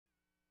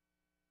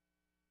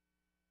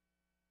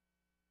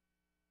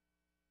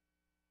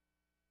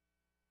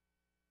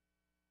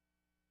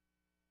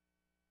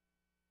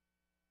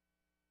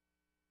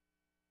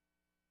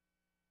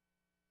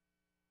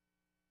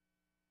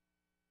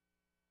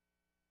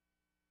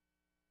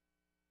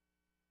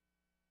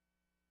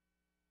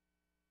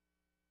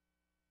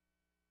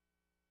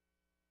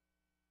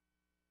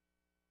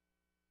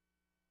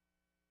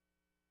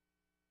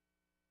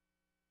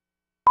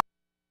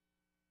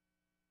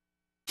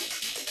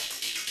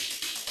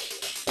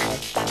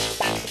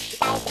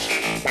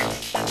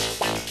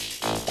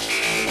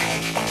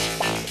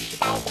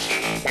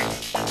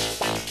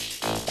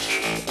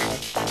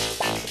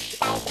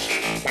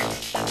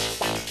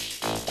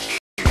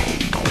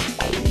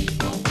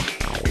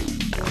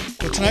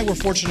Tonight we're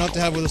fortunate enough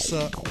to have with us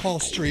Paul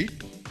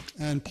Street.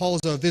 And Paul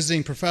is a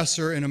visiting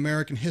professor in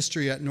American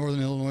history at Northern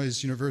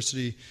Illinois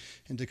University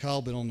in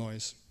DeKalb,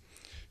 Illinois.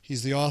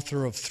 He's the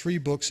author of 3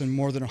 books and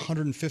more than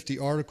 150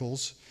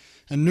 articles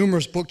and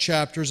numerous book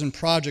chapters and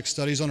project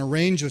studies on a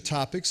range of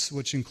topics,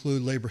 which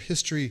include labor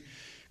history,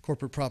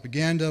 corporate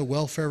propaganda,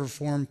 welfare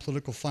reform,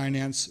 political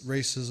finance,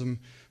 racism,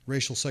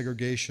 racial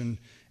segregation,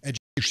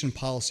 education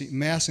policy,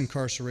 mass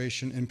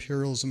incarceration,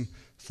 imperialism,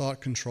 thought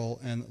control,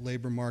 and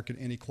labor market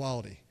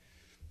inequality.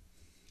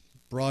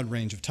 Broad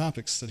range of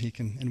topics that he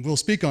can and will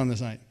speak on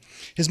this night.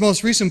 His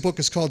most recent book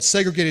is called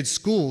Segregated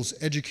Schools,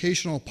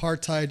 Educational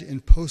Apartheid in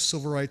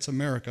Post-Civil Rights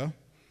America.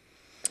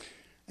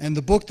 And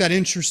the book that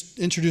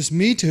introduced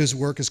me to his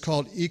work is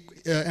called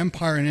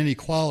Empire and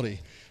Inequality,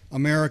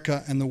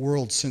 America and the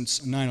World Since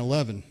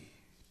 9/11.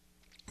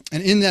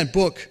 And in that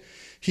book,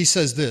 he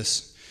says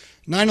this: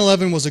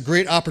 9/11 was a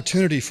great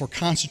opportunity for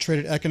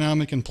concentrated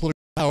economic and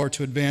political power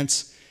to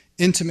advance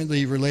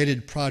intimately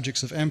related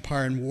projects of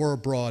empire and war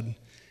abroad,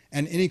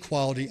 and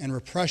inequality and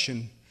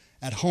repression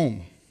at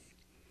home.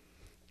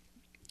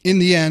 In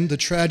the end, the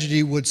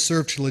tragedy would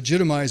serve to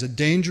legitimize a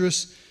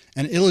dangerous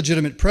and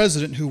illegitimate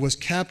president who was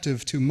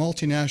captive to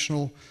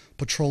multinational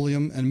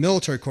petroleum and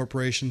military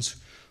corporations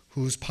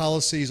whose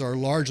policies are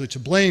largely to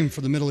blame for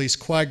the Middle East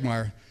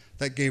quagmire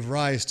that gave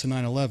rise to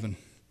 9/11.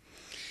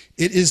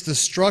 It is the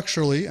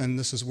structurally, and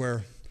this is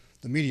where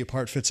the media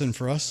part fits in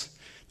for us,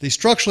 the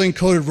structurally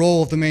encoded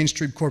role of the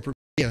mainstream corporate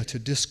media to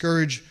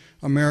discourage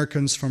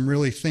Americans from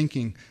really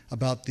thinking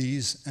about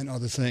these and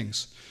other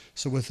things.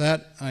 So with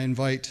that, I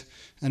invite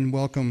and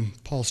welcome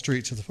Paul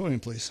Street to the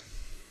podium, please.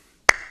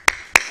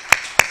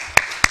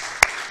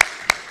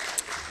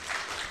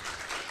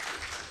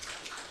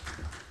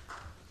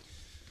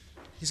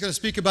 He's going to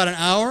speak about an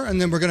hour, and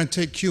then we're going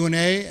to take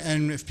Q&A,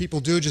 and if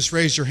people do, just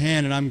raise your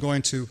hand, and I'm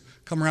going to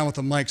come around with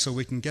a mic so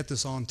we can get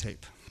this on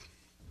tape.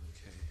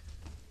 Okay.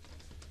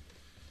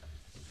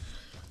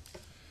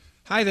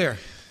 Hi there.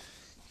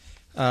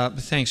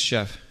 Thanks,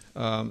 Jeff.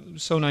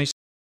 So nice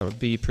to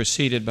be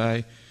preceded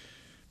by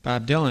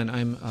Bob Dylan.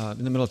 I'm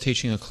in the middle of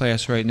teaching a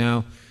class right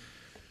now,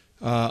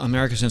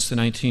 America since the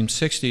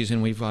 1960s,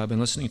 and we've been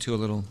listening to a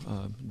little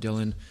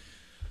Dylan,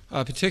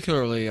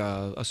 particularly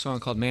a song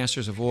called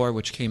Masters of War,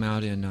 which came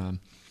out in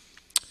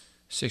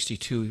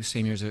 '62,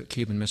 same year as the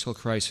Cuban Missile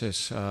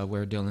Crisis,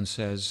 where Dylan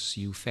says,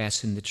 "You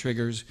fasten the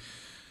triggers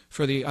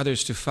for the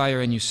others to fire,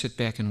 and you sit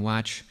back and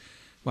watch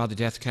while the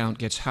death count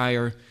gets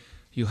higher.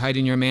 You hide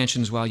in your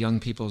mansions while young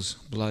people's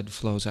blood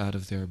flows out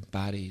of their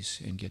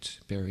bodies and gets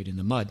buried in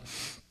the mud."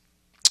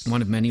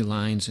 One of many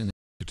lines in that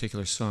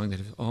particular song that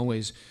have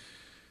always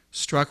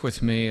struck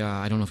with me.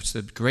 I don't know if it's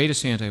the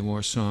greatest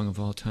anti-war song of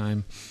all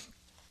time.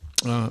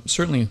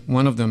 Certainly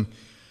one of them.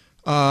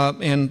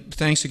 And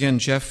thanks again,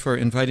 Jeff, for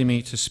inviting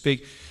me to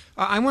speak.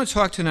 I want to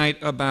talk tonight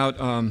about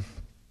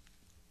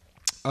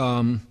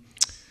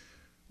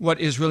what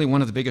is really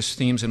one of the biggest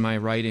themes in my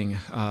writing,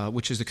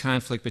 which is the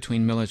conflict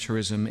between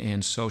militarism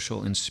and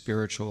social and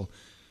spiritual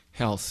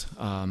health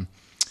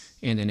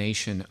in the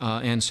nation.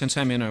 And since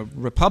I'm in a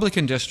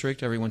Republican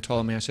district, everyone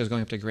told me I was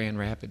going up to Grand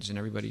Rapids, and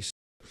everybody said,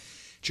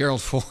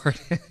 Gerald Ford.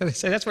 They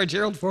say that's where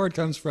Gerald Ford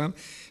comes from,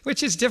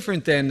 which is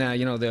different than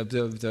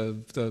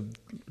the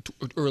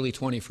early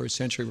 21st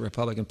century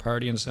Republican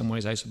Party in some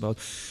ways, I suppose.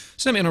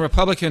 So I'm in a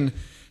Republican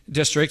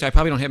district. I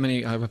probably don't have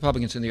many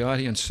Republicans in the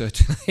audience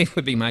tonight,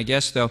 would be my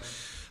guess, though.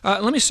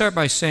 Let me start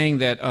by saying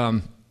that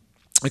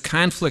a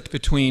conflict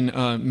between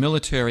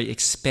military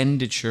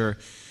expenditure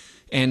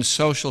and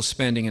social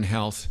spending and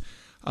health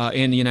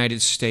in the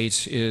United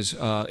States is,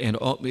 and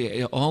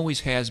it always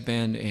has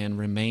been and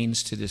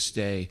remains to this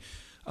day,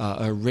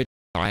 a rich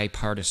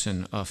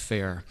bipartisan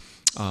affair,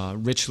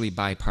 richly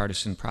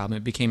bipartisan problem.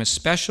 It became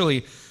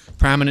especially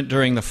prominent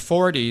during the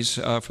 40s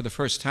for the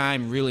first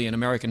time really in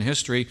American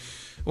history,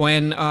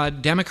 when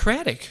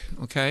Democratic,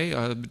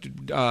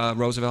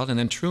 Roosevelt and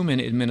then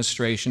Truman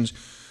administrations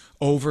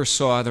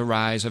oversaw the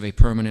rise of a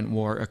permanent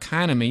war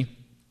economy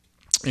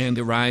and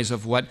the rise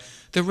of what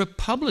the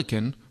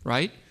Republican,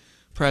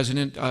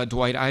 President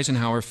Dwight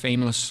Eisenhower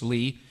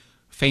famously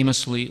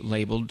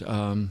labeled,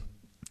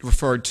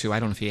 referred to, I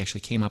don't know if he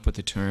actually came up with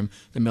the term,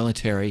 the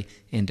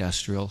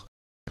military-industrial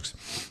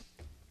complex.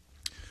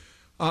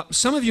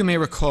 Some of you may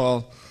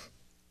recall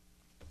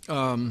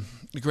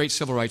the great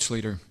civil rights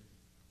leader,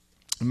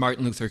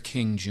 Martin Luther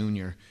King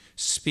Jr.,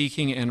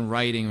 speaking and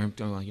writing, or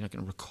you're not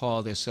going to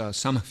recall this,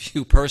 some of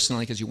you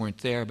personally because you weren't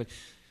there, but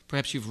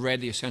perhaps you've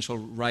read the essential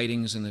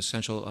writings and the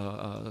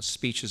essential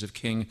speeches of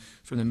King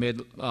from the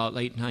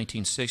late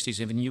 1960s.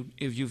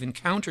 If you've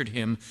encountered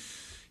him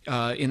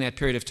in that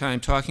period of time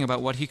talking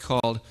about what he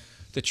called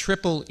the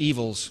triple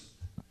evils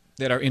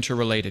that are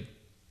interrelated: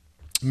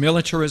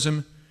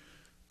 militarism,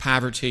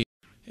 poverty,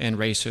 and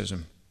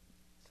racism.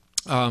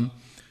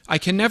 I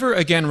can never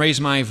again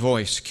raise my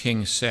voice,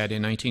 King said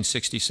in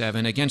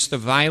 1967, against the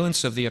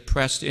violence of the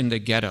oppressed in the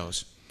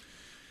ghettos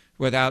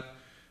without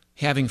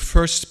having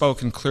first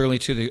spoken clearly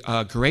to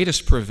the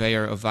greatest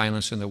purveyor of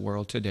violence in the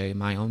world today,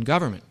 my own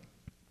government.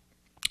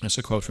 That's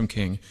a quote from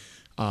King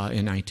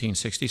in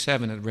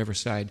 1967 at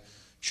Riverside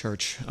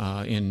Church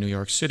in New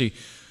York City,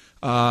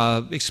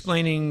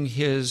 explaining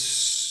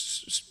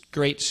his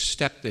great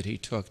step that he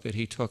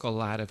took a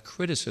lot of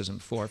criticism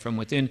for from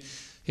within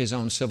his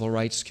own civil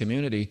rights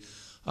community,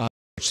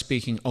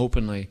 speaking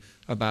openly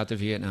about the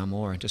Vietnam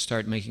War, and to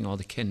start making all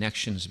the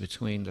connections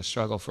between the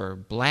struggle for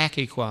black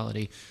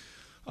equality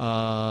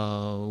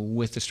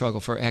with the struggle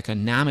for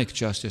economic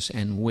justice,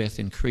 and with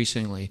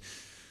increasingly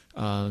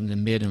in the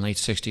mid and late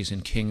 60s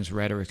in King's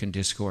rhetoric and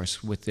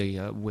discourse with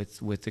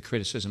the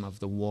criticism of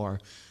the war,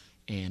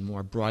 and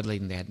more broadly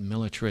than that,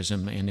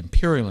 militarism and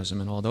imperialism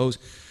and all those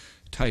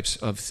types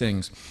of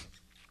things.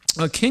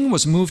 King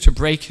was moved to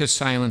break his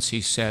silence,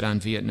 he said, on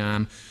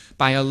Vietnam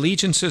by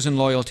allegiances and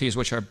loyalties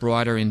which are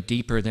broader and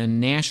deeper than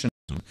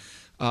nationalism.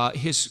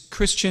 His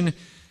Christian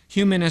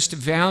humanist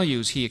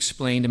values, he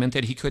explained, meant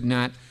that he could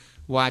not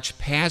watch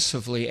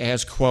passively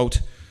as,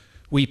 quote,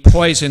 we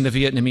poison the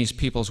Vietnamese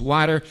people's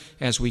water,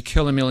 as we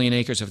kill 1 million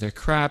acres of their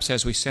crops,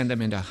 as we send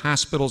them into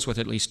hospitals with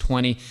at least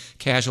 20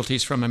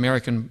 casualties from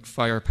American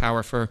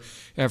firepower for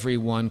every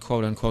one,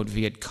 quote unquote,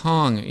 Viet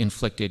Cong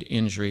inflicted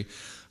injury.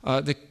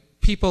 The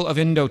people of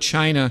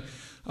Indochina,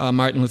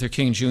 Martin Luther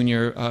King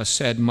Jr.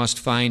 Said, must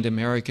find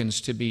Americans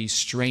to be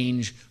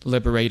strange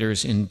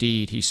liberators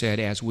indeed, he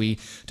said, as we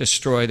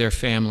destroy their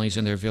families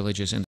and their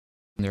villages and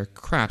their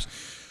crops.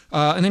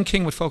 And then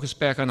King would focus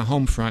back on the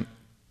home front,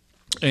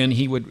 and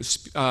he would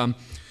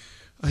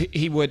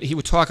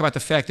talk about the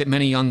fact that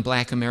many young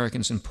black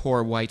Americans and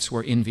poor whites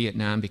were in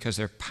Vietnam because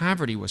their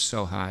poverty was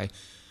so high,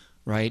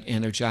 right,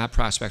 and their job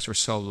prospects were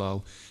so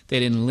low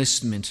that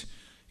enlistment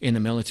in the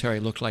military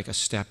looked like a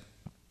step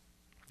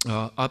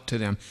up to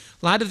them.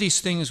 A lot of these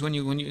things,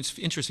 it's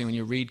interesting when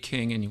you read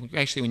King, and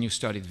when you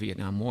study the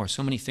Vietnam War,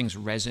 so many things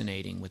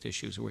resonating with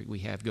issues we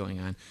have going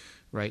on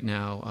right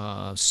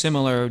now.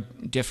 Similar,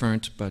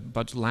 different,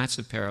 but lots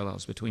of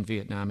parallels between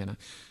Vietnam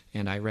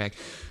and Iraq.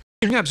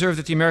 King observed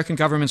that the American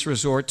government's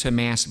resort to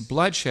mass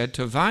bloodshed,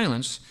 to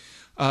violence,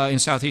 in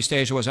Southeast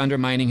Asia was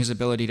undermining his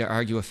ability to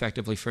argue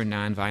effectively for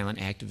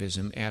nonviolent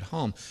activism at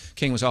home.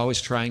 King was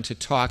always trying to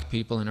talk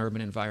people in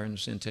urban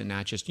environments into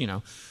not just,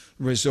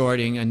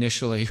 resorting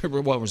initially,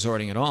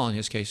 resorting at all in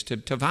his case,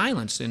 to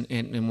violence.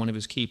 And one of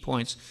his key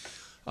points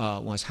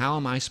was, how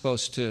am I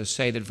supposed to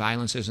say that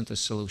violence isn't the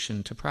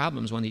solution to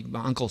problems when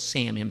Uncle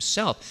Sam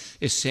himself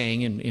is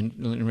saying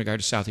in regard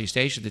to Southeast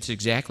Asia that's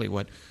exactly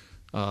what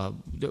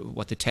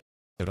the text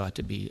ought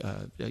to be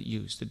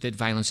used, that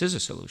violence is a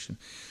solution.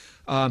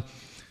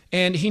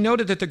 And he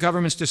noted that the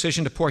government's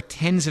decision to pour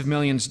tens of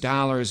millions of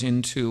dollars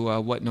into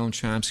what Noam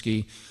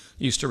Chomsky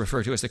used to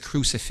refer to as the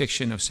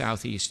crucifixion of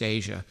Southeast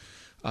Asia,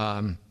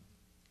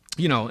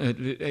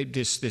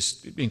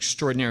 this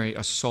extraordinary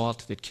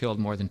assault that killed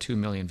more than 2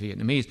 million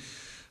Vietnamese.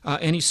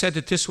 And he said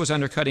that this was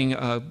undercutting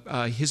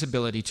his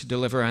ability to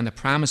deliver on the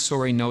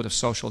promissory note of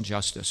social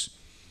justice.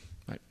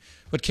 Right.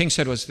 What King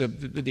said was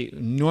the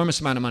enormous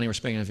amount of money we're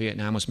spending in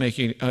Vietnam was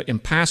making it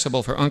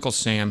impossible for Uncle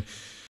Sam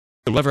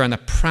to deliver on the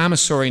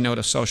promissory note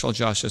of social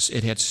justice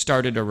it had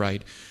started to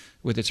write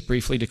with its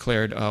briefly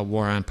declared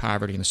war on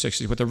poverty in the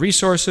 60s. With the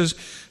resources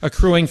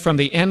accruing from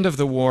the end of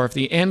the war, from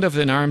the end of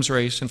an arms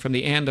race, and from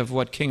the end of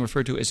what King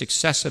referred to as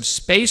excessive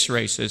space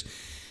races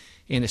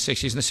in the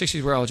 60s. In the 60s,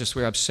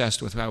 we were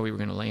obsessed with how we were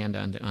going to land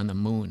on the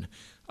moon.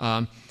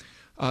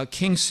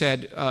 King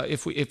said,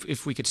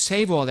 if we could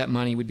save all that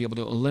money, we'd be able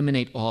to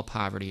eliminate all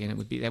poverty, and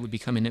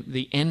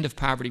the end of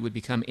poverty would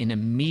become an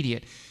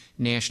immediate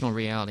national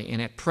reality. And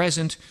at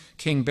present,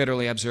 King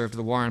bitterly observed,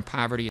 the war on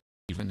poverty is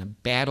even a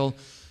battle.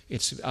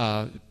 It's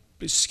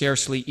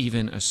scarcely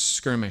even a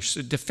skirmish.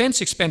 So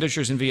defense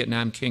expenditures in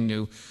Vietnam, King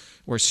knew,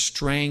 were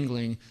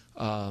strangling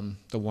the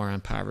war on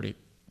poverty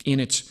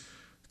in its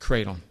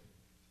cradle.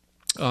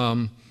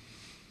 And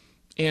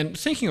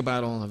thinking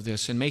about all of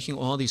this and making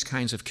all these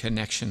kinds of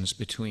connections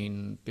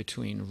between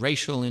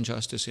racial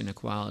injustice,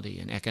 inequality,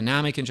 and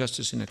economic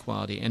injustice,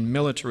 inequality, and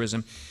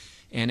militarism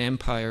and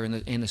empire,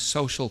 and the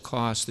social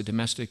costs, the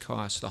domestic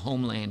costs, the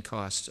homeland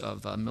costs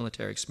of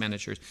military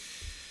expenditures,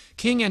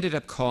 King ended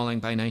up calling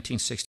by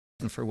 1967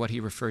 for what he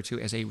referred to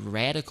as a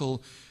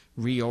radical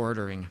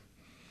reordering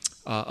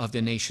of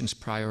the nation's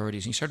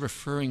priorities. And he started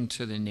referring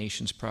to the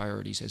nation's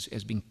priorities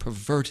as being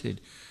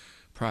perverted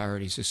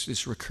priorities.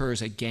 This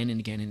recurs again and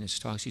again in his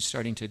talks. He's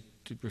starting to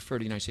refer to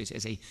the United States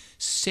as a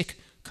sick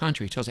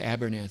country. He tells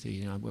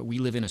Abernathy, we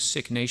live in a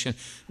sick nation.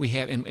 We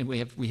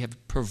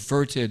have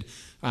perverted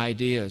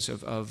ideas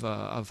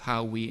of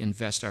how we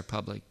invest our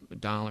public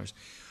dollars.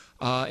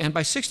 And by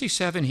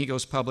 1967, he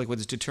goes public with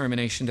his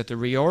determination that the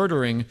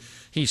reordering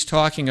he's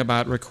talking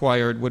about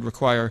would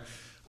require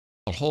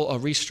a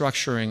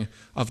restructuring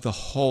of the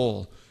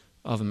whole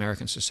of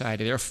American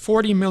society. There are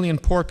 40 million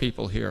poor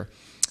people here.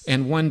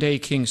 And one day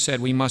King said,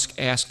 we must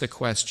ask the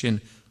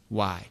question,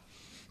 why?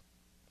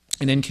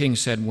 And then King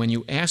said, when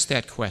you ask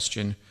that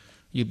question,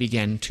 you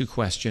begin to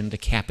question the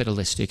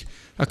capitalistic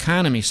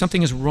economy.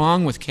 Something is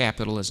wrong with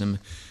capitalism,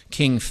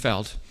 King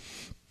felt.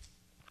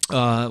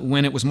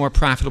 when it was more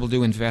profitable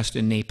to invest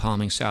in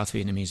napalming South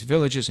Vietnamese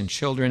villages and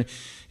children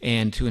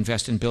and to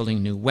invest in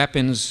building new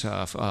weapons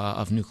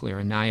of nuclear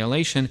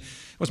annihilation,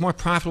 it was more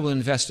profitable to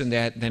invest in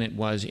that than it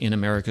was in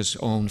America's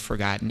own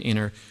forgotten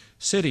inner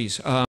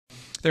cities.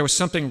 There was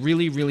something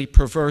really, really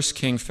perverse,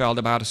 King felt,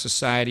 about a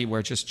society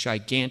where just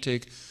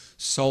gigantic,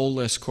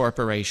 soulless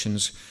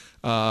corporations,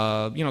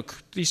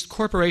 these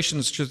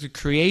corporations, just the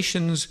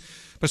creations,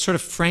 but sort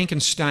of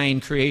Frankenstein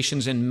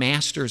creations and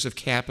masters of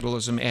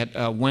capitalism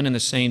at one and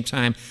the same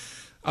time.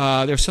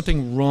 There's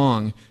something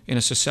wrong in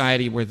a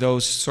society where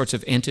those sorts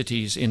of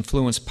entities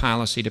influence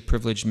policy to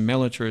privilege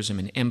militarism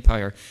and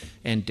empire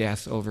and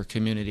death over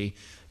community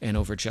and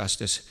over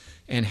justice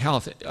and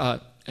health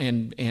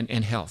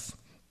and health.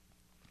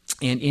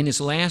 And in his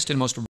last and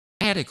most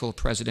radical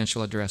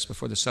presidential address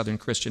before the Southern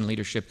Christian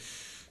Leadership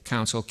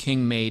Council,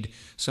 King made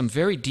some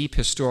very deep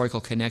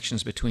historical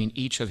connections between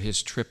each of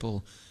his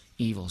triple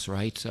evils,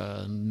 right?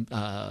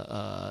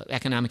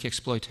 Economic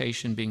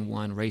exploitation being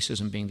one,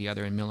 racism being the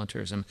other, and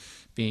militarism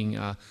being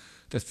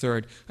the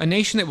third. A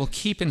nation that will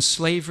keep in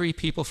slavery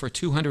people for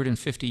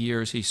 250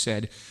 years, he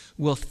said,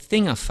 will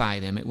thingify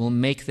them. It will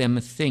make them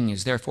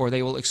things. Therefore,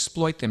 they will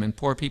exploit them, and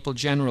poor people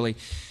generally,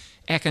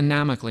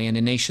 economically. And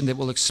a nation that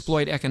will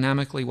exploit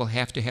economically will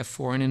have to have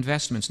foreign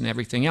investments and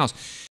everything else.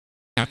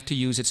 Have to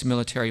use its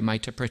military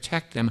might to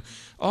protect them.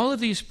 All of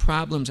these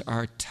problems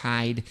are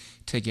tied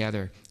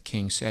together,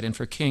 King said. And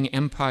for King,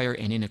 empire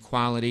and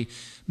inequality,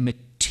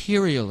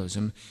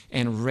 materialism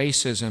and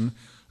racism,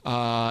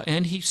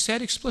 and he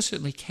said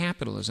explicitly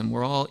capitalism,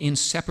 were all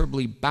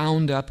inseparably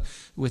bound up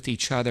with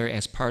each other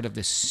as part of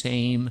the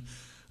same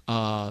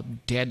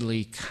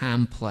deadly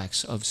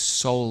complex of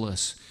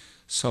soulless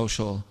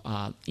social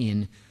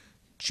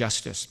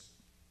injustice.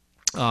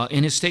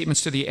 In his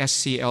statements to the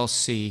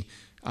SCLC,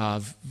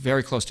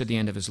 very close to the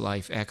end of his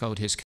life, echoed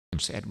his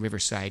comments at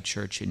Riverside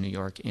Church in New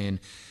York in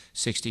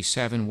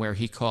 '67, where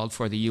he called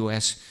for the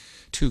U.S.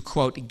 to,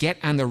 quote, get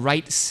on the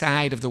right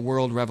side of the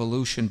world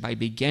revolution by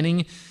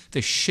beginning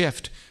the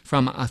shift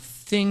from a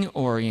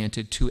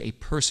thing-oriented to a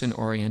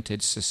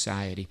person-oriented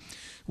society.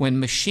 When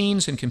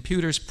machines and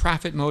computers,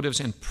 profit motives,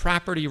 and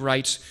property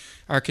rights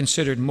are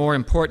considered more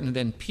important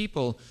than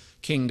people,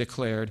 King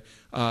declared,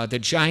 the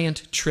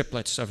giant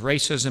triplets of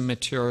racism,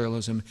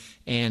 materialism,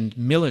 and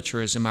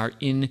militarism are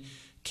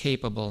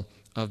incapable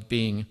of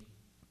being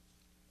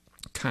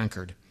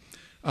conquered.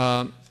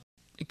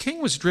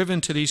 King was driven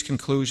to these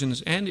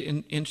conclusions and,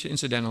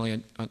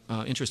 incidentally,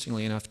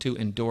 interestingly enough, to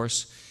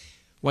endorse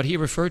what he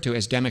referred to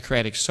as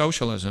democratic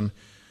socialism.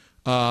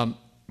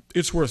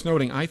 It's worth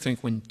noting, I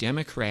think, when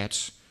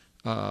Democrats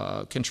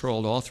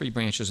controlled all three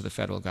branches of the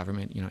federal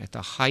government, at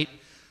the height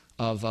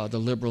of the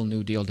liberal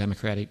New Deal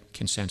democratic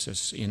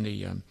consensus in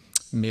the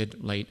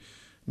mid-late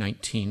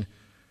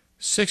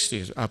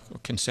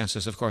 1960s.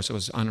 Consensus, of course, it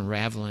was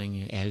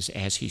unraveling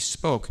as he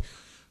spoke.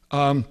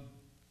 And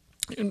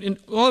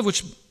all of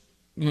which,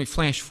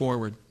 flash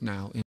forward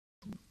now,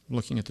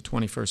 looking at the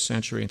 21st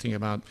century and thinking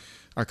about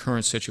our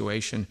current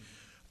situation.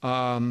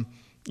 An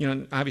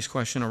obvious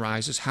question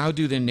arises: how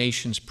do the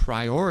nation's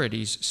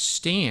priorities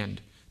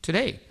stand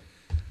today?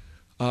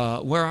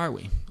 Where are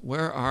we?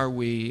 Where are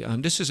we?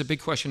 This is a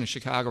big question in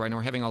Chicago right now.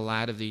 We're having a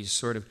lot of these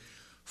sort of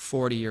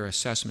 40-year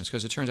assessments,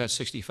 because it turns out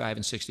 65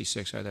 and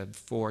 66 are the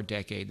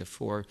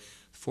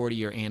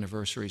 40-year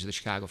anniversaries of the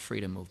Chicago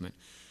Freedom Movement.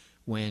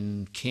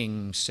 When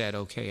King said,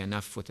 okay,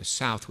 enough with the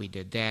South, we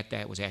did that.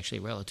 That was actually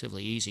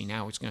relatively easy.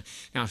 Now it's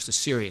the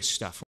serious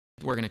stuff.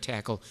 We're going to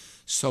tackle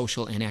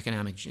social and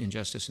economic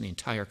injustice in the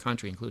entire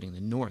country, including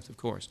the North, of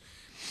course.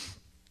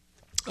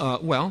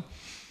 Well,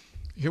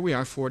 here we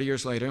are 40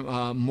 years later,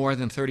 more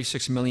than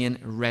 36 million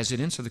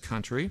residents of the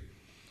country,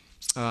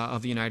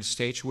 of the United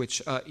States,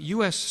 which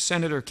U.S.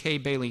 Senator Kay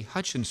Bailey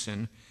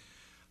Hutchinson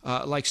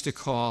likes to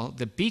call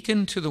the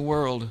beacon to the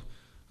world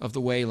of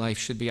the way life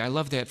should be. I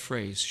love that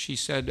phrase. She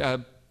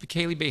said,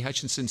 Kay Bailey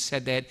Hutchinson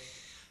said that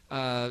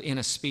in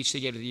a speech they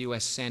gave to the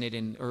U.S. Senate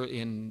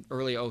in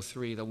early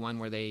 '03, the one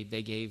where they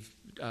gave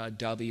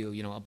W,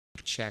 a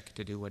check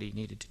to do what he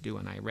needed to do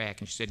in Iraq.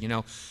 And she said,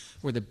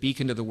 we're the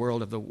beacon to the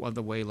world of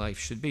the way life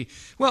should be.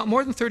 Well,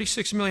 more than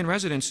 36 million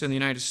residents in the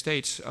United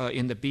States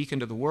in the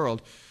beacon to the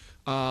world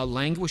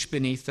languish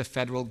beneath the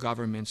federal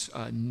government's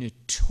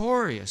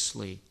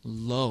notoriously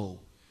low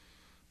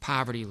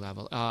poverty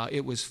level.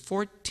 It was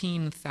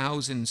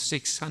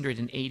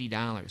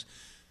 $14,680,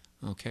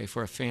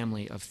 for a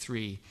family of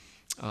three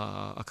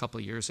a couple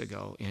of years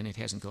ago, and it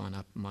hasn't gone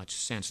up much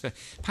since. The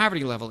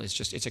poverty level is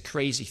it's a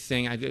crazy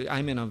thing.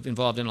 I'm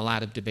involved in a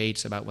lot of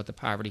debates about what the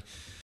poverty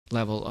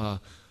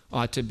level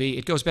ought to be.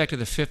 It goes back to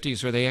the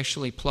 50s, where they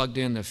actually plugged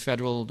in the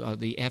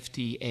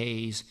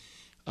FDA's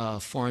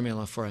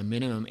formula for a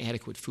minimum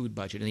adequate food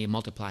budget, and they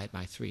multiply it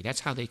by 3.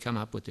 That's how they come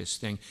up with this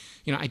thing.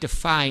 I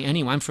defy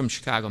anyone. I'm from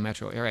Chicago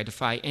metro area. I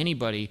defy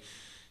anybody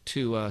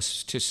to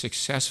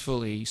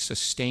successfully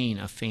sustain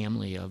a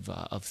family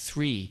of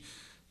 3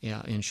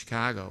 in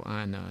Chicago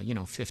on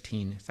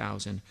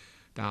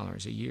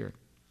 $15,000 a year.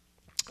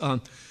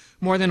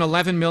 More than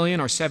 11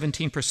 million, or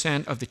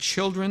 17% of the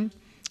children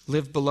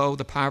live below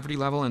the poverty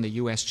level, and the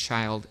U.S.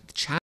 child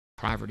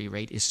poverty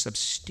rate is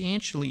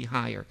substantially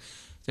higher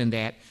than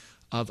that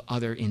of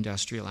other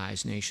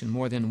industrialized nations.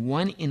 More than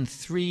 1 in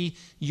 3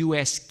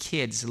 U.S.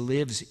 kids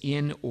lives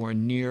in or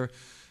near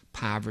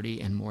poverty,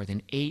 and more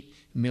than 8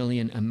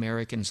 million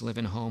Americans live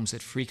in homes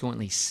that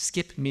frequently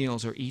skip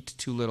meals or eat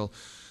too little.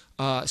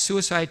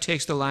 Suicide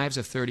takes the lives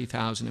of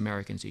 30,000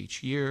 Americans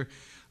each year.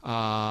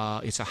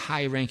 It's a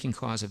high-ranking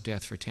cause of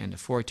death for 10 to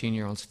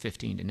 14-year-olds,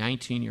 15 to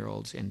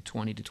 19-year-olds, and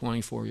 20 to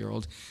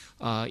 24-year-olds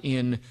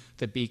in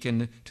the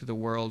beacon to the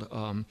world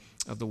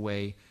of the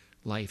way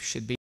life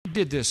should be. I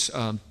did this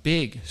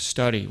big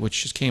study,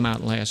 which just came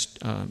out last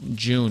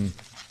June,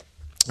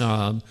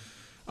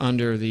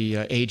 under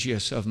the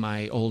aegis of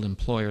my old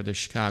employer, the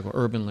Chicago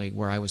Urban League,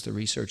 where I was the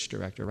research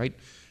director, right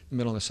in the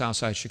middle of the South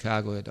Side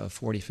Chicago at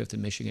 45th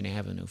and Michigan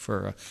Avenue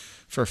for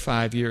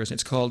 5 years.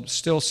 It's called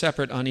Still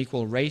Separate,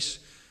 Unequal Race,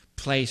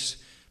 Place,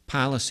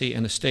 Policy,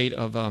 and the State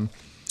of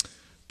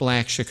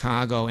Black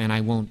Chicago, and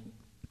I won't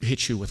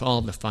hit you with all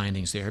of the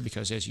findings there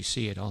because, as you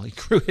see,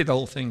 the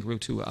whole thing grew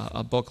to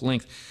a book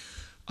length.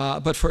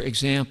 But for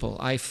example,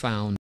 I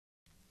found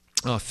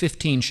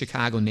 15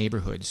 Chicago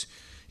neighborhoods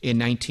in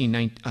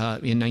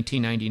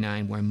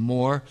 1999 where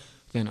more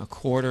than a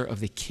quarter of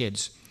the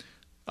kids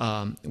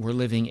were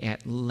living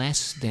at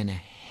less than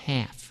a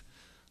half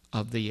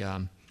of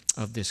the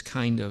of this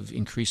kind of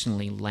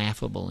increasingly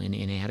laughable and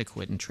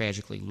inadequate and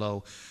tragically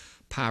low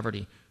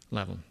poverty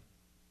level.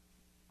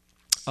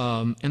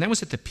 And that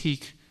was at the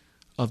peak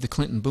of the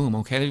Clinton boom,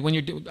 okay?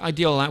 When I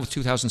deal a lot with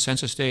 2000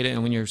 census data,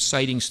 and when you're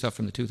citing stuff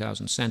from the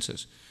 2000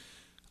 census,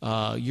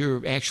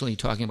 you're actually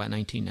talking about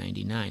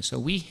 1999. So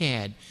we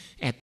had,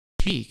 at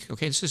the peak,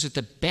 okay, this is at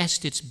the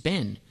best it's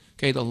been,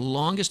 okay, the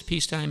longest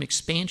peacetime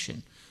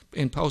expansion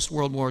in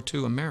post-World War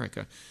II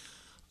America.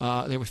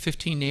 There were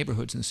 15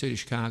 neighborhoods in the city of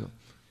Chicago.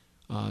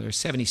 There are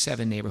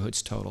 77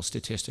 neighborhoods total,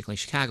 statistically.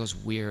 Chicago's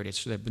weird.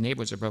 The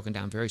neighborhoods are broken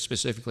down very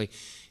specifically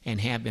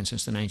and have been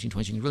since the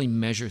 1920s. You can really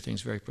measure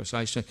things very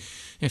precisely.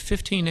 And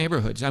 15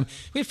 neighborhoods.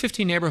 We had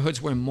 15 neighborhoods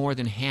where more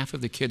than half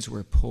of the kids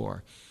were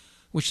poor,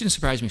 which didn't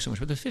surprise me so much.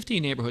 But the 15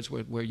 neighborhoods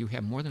where you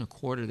have more than a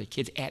quarter of the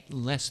kids at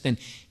less than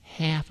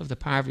half of the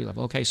poverty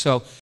level. Okay,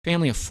 so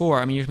family of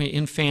 4, I mean, you're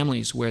in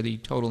families where the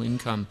total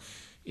income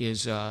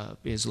is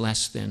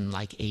less than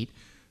like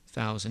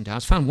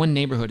 $8,000. Found one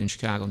neighborhood in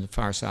Chicago on the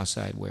far south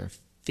side where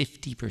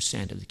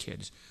 50% of the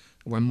kids,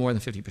 where more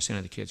than 50%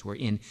 of the kids were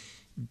in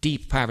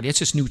deep poverty. It's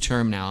this new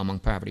term now among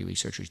poverty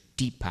researchers,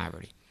 deep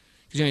poverty.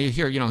 Because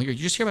you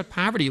just hear about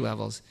poverty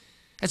levels.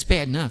 That's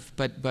bad enough,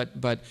 but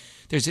they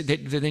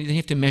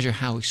have to measure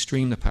how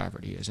extreme the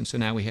poverty is, and so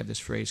now we have this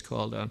phrase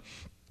called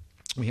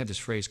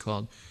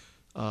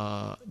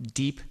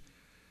deep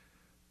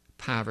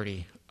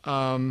poverty.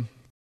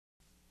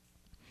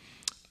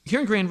 Here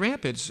in Grand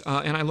Rapids,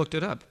 and I looked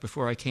it up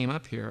before I came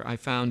up here, I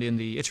found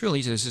it's real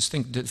easy, there's this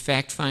thing, the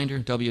Fact Finder,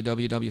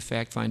 www.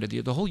 Fact Finder,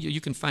 the whole, you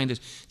can find this,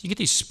 you get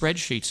these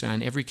spreadsheets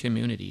on every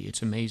community,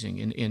 it's amazing,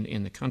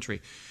 in the country.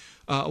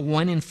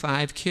 1 in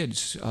 5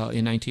 kids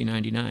in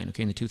 1999,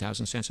 okay, in the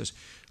 2000 census,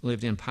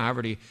 lived in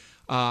poverty.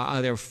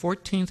 There were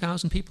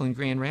 14,000 people in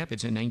Grand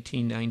Rapids in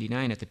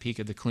 1999 at the peak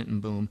of the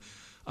Clinton boom,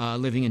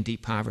 living in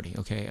deep poverty,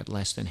 okay, at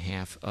less than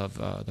half of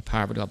the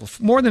poverty level.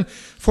 More than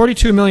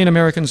 42 million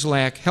Americans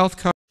lack health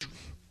coverage.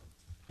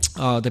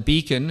 The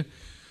Beacon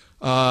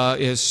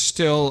is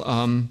still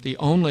the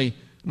only,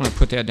 I'm going to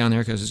put that down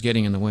there because it's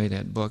getting in the way,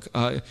 that book,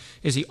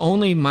 is the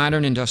only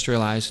modern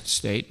industrialized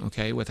state,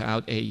 okay,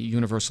 without a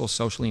universal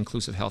socially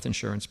inclusive health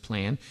insurance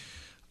plan.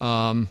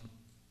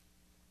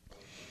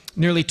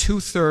 Nearly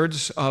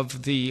 2/3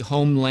 of the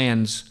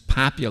homeland's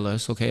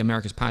populace, okay,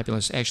 America's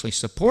populace, actually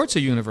supports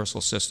a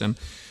universal system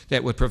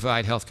that would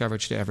provide health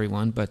coverage to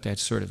everyone, but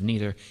that's sort of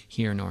neither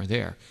here nor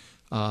there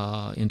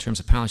in terms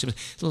of policy. But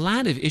there's a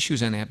lot of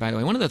issues on that, by the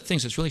way. One of the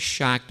things that's really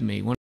shocked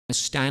me, one of the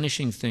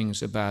astonishing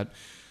things about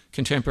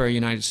contemporary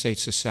United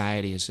States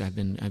society, as I've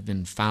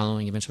been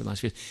following events over the last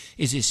few years,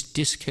 is this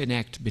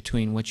disconnect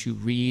between what you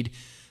read.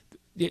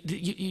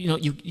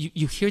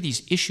 You hear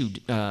these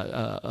issued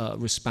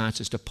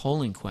responses to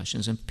polling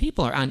questions, and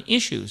people are on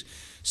issues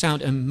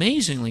sound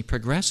amazingly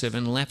progressive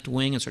and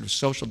left-wing and sort of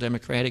social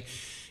democratic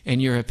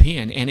and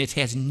European, and it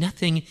has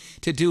nothing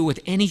to do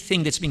with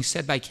anything that's being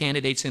said by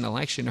candidates in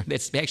election or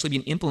that's actually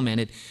being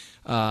implemented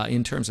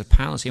in terms of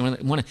policy.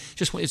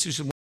 It's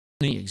just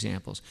many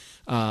examples,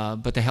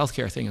 but the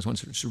healthcare thing is one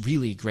that's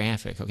really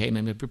graphic. Okay, I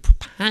mean, the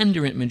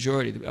preponderant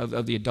majority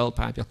of the adult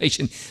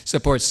population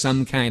supports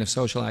some kind of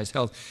socialized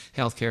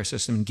healthcare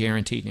system,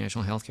 guaranteed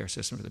national healthcare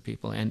system for the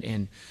people,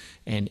 and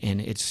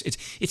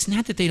it's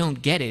not that they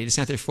don't get it. It's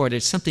not therefore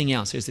there's something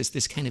else. There's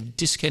this kind of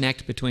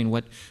disconnect between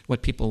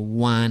what people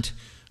want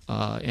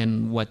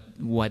and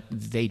what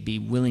they'd be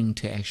willing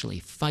to actually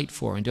fight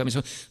for and do. I mean, so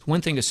it's one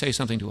thing to say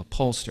something to a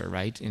pollster,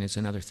 right? And it's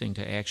another thing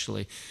to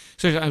actually.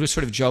 So I would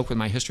sort of joke with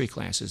my history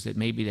classes that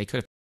maybe they could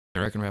have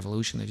American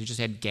Revolution. They just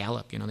had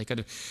Gallup, they could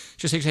have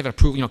just have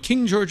approval,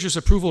 King George's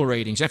approval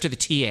ratings after the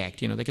Tea Act,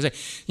 because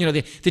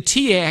the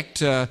Tea Act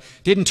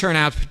didn't turn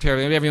out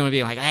terribly. Everyone would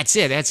be like, that's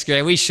it, that's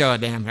great, we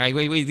showed them, right?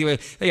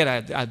 They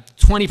got a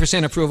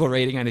 20% approval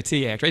rating on the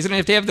Tea Act, right? So they don't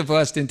have to have the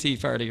Boston Tea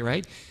Party,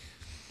 right?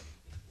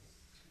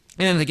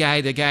 And then the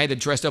guy that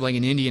dressed up like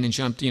an Indian and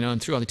jumped,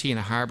 and threw all the tea in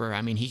the harbor.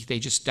 I mean,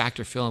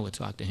 Dr. Phil would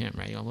talk to him,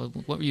 right?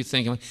 What were you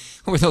thinking?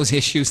 What were those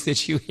issues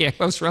that you had?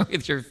 What was wrong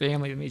with your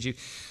family that made you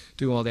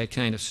do all that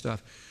kind of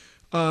stuff?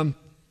 Even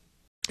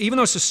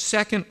though it's the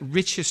second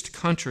richest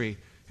country,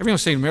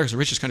 everyone's saying America's the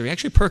richest country.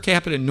 Actually, per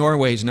capita,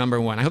 Norway's number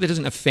one. I hope that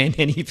doesn't offend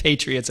any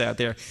patriots out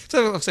there.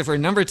 So let's say we're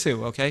number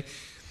two, okay?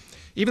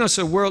 Even though it's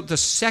the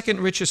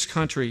second richest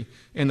country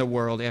in the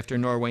world after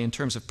Norway in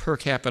terms of per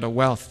capita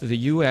wealth, the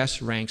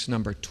U.S. ranks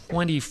number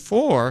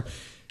 24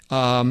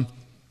 in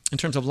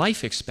terms of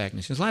life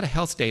expectancy. There's a lot of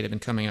health data been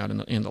coming out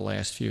in the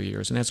last few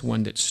years, and that's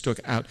one that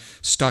stuck out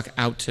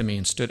to me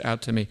and stood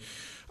out to me.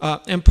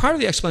 And part of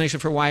the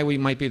explanation for why we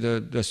might be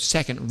the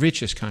second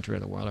richest country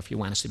in the world, if you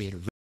want us to be the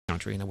richest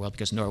country in the world,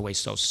 because Norway's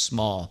so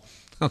small,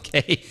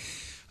 okay?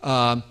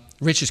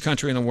 Richest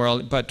country in the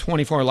world, but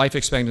 24 life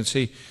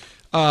expectancy.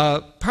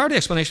 Part of the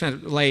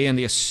explanation lay in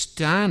the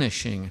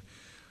astonishing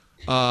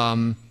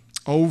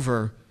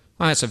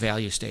that's a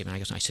value statement. I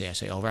guess I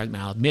say over.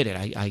 I'll admit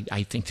it.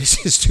 I think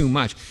this is too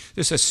much.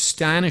 This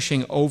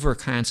astonishing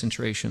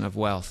over-concentration of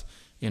wealth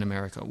in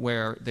America,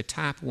 where the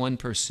top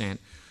 1%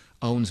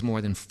 owns more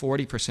than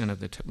 40%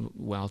 of the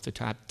wealth. The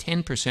top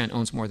 10%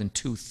 owns more than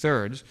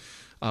 2/3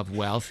 of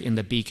wealth in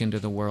the beacon to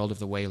the world of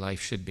the way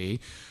life should be.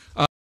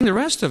 The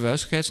rest of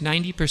us, that's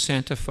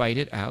 90% to fight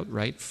it out,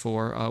 right,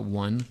 for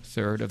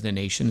 1/3 of the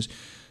nation's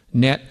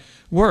net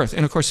worth.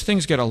 And of course,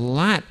 things get a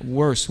lot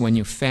worse when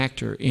you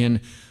factor in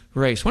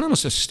race. One of the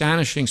most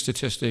astonishing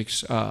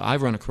statistics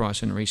I've run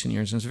across in recent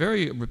years, and it's a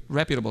very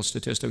reputable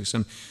statistic,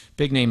 some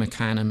big-name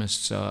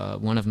economists,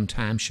 one of them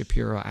Tom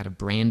Shapiro out of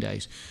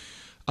Brandeis,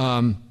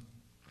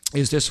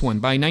 is this one.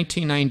 By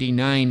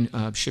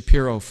 1999,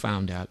 Shapiro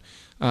found out.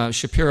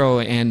 Shapiro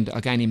and a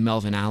guy named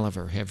Melvin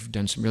Oliver have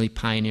done some really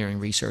pioneering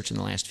research in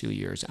the last few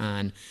years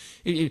on.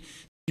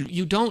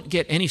 You don't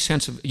get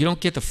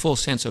the full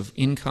sense of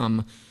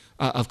income,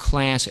 of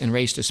class and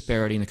race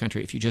disparity in the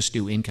country if you just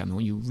do income. And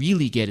when you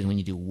really get it, when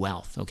you do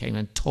wealth, okay,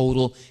 and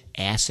total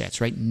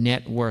assets, right,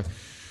 net worth.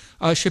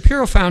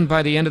 Shapiro found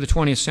by the end of the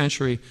 20th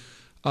century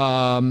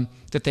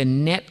that the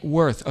net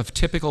worth of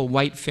typical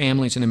white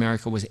families in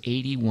America was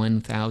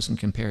 $81,000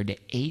 compared to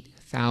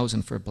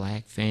 $8,000 for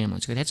black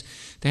families. So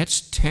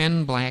that's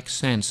 10 black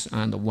cents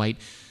on the white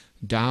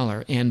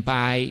dollar. And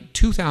by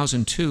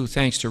 2002,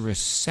 thanks to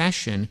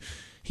recession,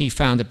 he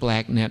found that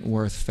black net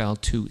worth fell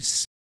to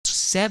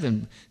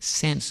 7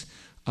 cents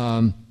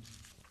on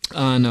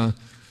the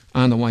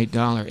white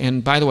dollar.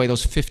 And by the way,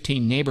 those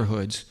 15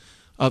 neighborhoods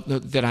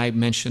that I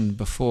mentioned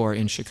before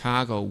in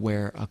Chicago,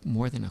 where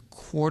more than a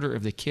quarter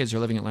of the kids are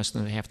living at less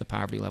than half the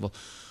poverty level,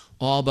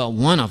 all but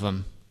one of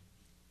them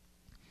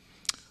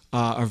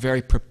are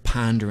very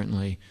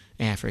preponderantly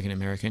African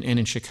American. And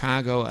in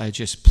Chicago,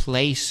 just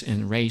place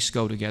and race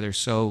go together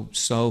so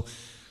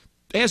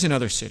as in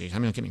other cities. I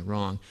mean, don't get me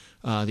wrong,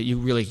 that you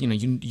really,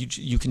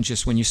 you can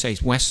just, when you say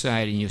West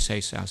Side and you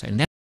say South Side, and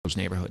that's where those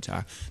neighborhoods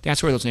are.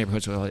 That's where those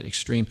neighborhoods are at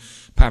extreme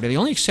poverty. The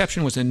only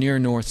exception was the near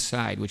North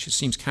Side, which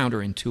seems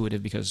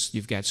counterintuitive because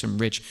you've got some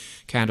rich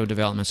condo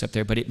developments up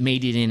there, but it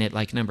made it in at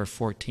like number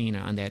 14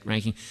 on that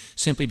ranking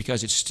simply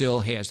because it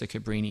still has the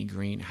Cabrini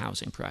Green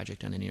housing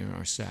project on the near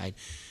North Side,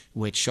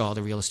 which all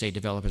the real estate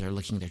developers are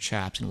licking their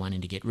chops and wanting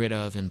to get rid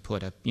of and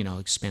put up,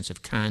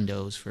 expensive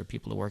condos for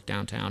people to work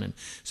downtown and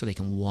so they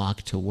can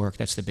walk to work.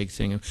 That's the big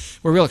thing.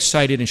 We're real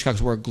excited in Chicago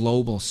because we're a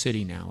global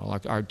city now.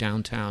 Our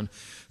downtown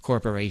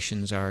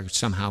corporations are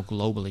somehow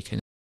globally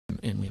connected,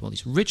 and we have all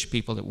these rich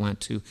people that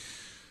want to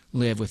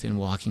live within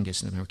walking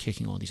distance, and we're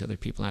kicking all these other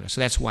people out. So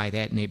that's why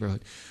that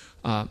neighborhood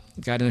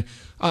got in.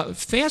 A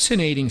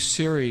fascinating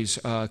series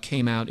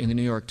came out in the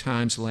New York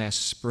Times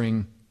last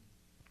spring.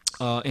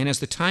 And as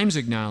the Times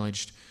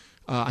acknowledged,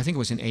 I think it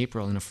was in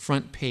April, in a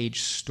front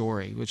page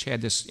story, which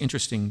had this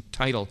interesting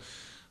title,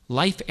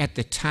 "Life at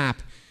the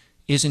Top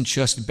Isn't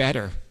Just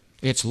Better,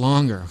 It's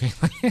Longer." Okay?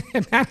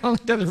 Not only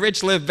do the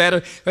rich live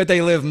better, but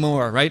they live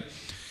more, right?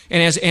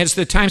 And as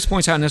the Times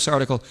points out in this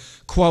article,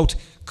 quote,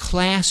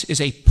 "Class is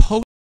a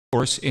potent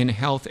force in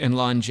health and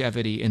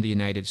longevity in the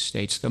United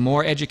States. The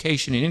more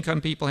education and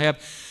income people have,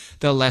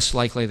 the less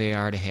likely they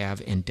are to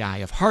have and die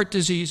of heart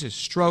diseases,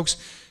 strokes,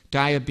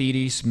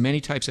 diabetes,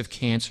 many types of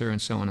cancer,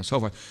 and so on and so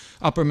forth.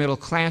 Upper middle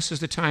classes,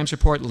 the Times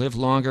report, live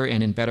longer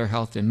and in better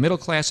health than middle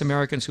class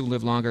Americans, who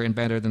live longer and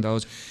better than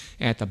those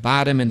at the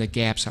bottom, and the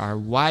gaps are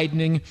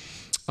widening.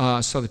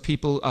 So the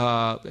people,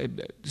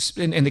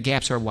 and the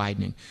gaps are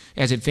widening.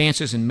 As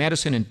advances in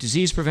medicine and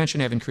disease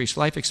prevention have increased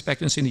life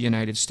expectancy in the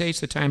United States,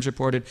 the Times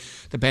reported,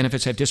 the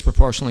benefits have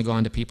disproportionately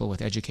gone to people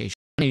with education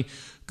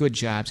good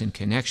jobs and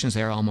connections.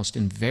 They're almost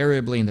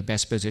invariably in the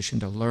best position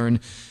to learn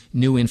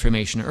new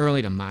information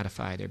early, to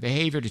modify their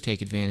behavior, to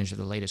take advantage of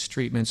the latest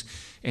treatments,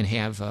 and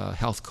have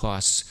health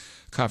costs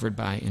covered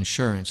by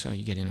insurance. So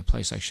you get in a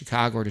place like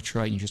Chicago or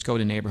Detroit, and you just go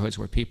to neighborhoods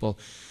where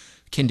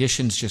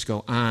conditions just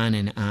go on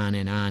and on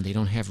and on. They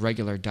don't have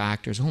regular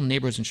doctors. Whole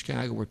neighborhoods in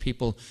Chicago where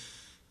people,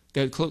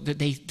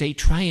 they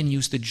try and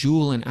use the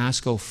Jewel and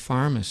Osco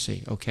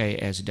pharmacy, okay,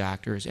 as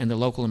doctors, and the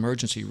local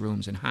emergency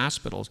rooms and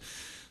hospitals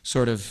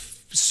sort of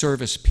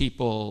service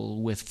people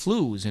with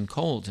flus and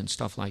colds and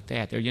stuff like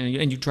that.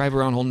 And you drive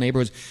around whole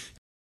neighborhoods,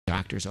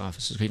 doctors'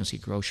 offices. You don't see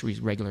groceries,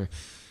 regular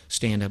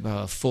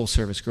stand-up,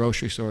 full-service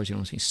grocery stores. You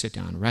don't see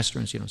sit-down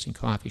restaurants. You don't see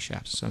coffee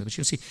shops. But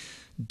you don't see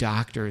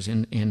doctors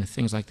and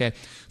things like that.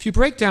 If you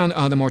break down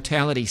the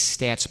mortality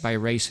stats by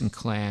race and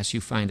class, you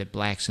find that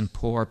blacks and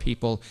poor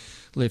people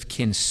live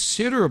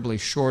considerably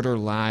shorter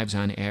lives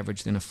on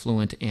average than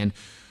affluent and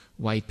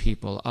white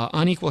people.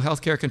 Unequal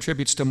health care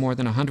contributes to more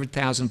than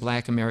 100,000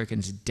 black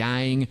Americans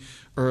dying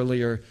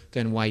earlier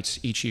than whites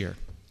each year.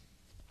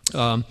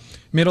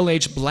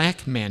 Middle-aged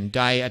black men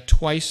die at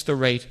twice the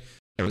rate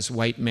as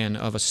white men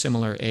of a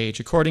similar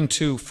age. According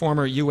to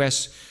former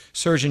U.S.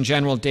 Surgeon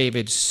General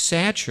David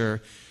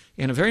Satcher,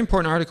 in a very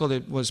important article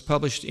that was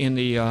published in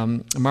the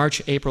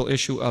March-April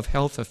issue of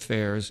Health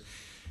Affairs,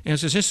 and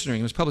it's interesting,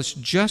 it was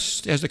published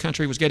just as the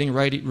country was getting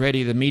ready,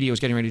 the media was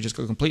getting ready to just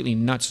go completely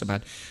nuts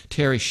about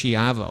Terry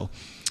Schiavo.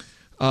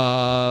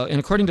 And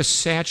according to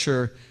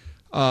Satcher,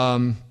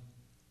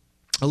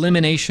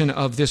 elimination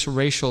of this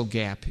racial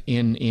gap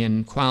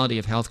in quality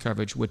of health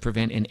coverage would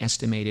prevent an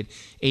estimated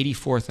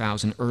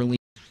 84,000 early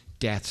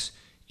deaths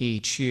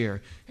each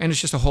year. And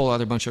it's just a whole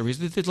other bunch of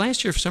reasons. The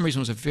last year, for some reason,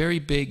 was a very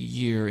big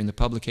year in the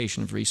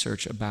publication of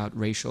research about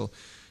racial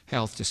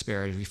health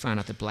disparities. We found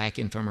out that black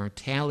infant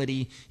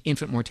mortality is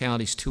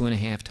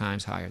 2.5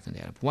 times higher than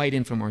that of white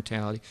infant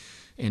mortality,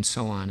 and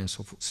so on and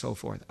so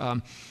forth.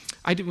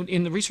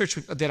 In the research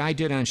that I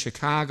did on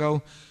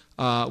Chicago,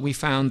 we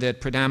found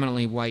that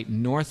predominantly white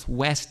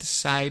Northwest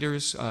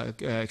Siders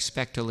can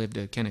expect to live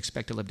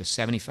to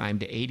 75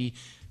 to 80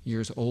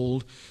 years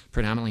old.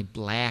 Predominantly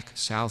black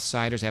South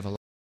Siders have a life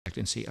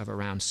expectancy of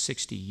around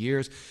 60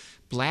 years.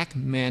 Black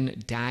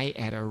men die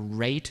at a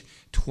rate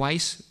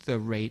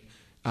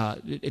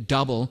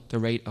double the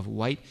rate of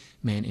white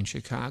men in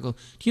Chicago.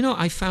 Do you know,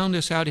 I found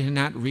this out and did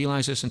not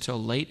realize this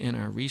until late in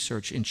our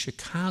research. In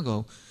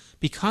Chicago,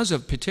 because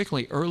of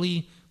particularly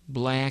early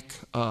black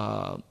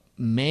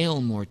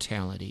male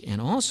mortality and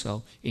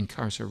also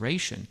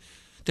incarceration,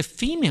 the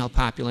female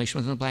population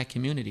within the black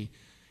community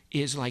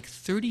is like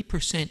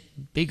 30%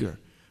 bigger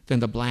than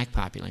the black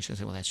population. I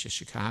said, well, that's just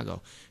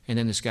Chicago. And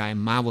then this guy,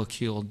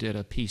 Mawakil, did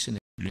a piece in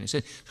the and he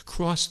said,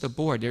 across the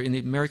board, there in the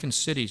American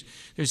cities,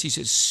 there's these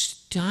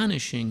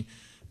astonishing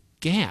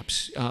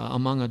gaps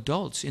among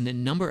adults in the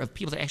number of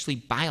people that are actually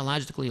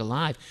biologically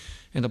alive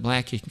in the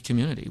black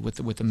community, with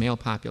the male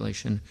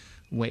population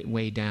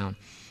way down.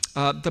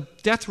 The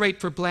death rate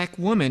for black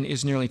women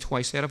is nearly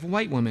twice that of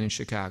white women in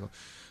Chicago.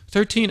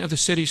 13 of the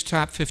city's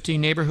top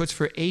 15 neighborhoods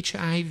for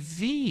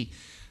HIV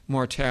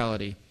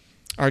mortality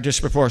are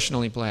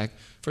disproportionately black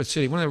for the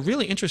city. One of the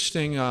really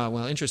interesting,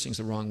 interesting is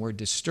the wrong word,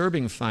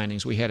 disturbing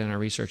findings we had in our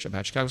research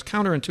about Chicago was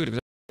counterintuitive.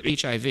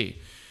 HIV.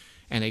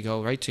 And they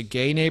go right to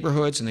gay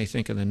neighborhoods, and they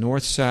think of the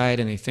North Side,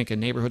 and they think of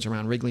neighborhoods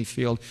around Wrigley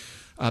Field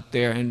up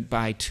there. And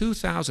by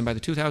the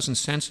 2000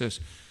 census,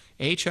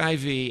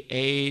 HIV,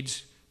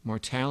 AIDS,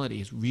 mortality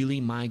has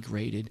really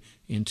migrated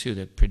into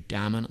the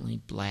predominantly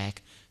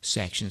black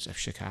sections of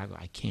Chicago.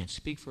 I can't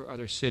speak for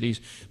other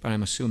cities, but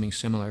I'm assuming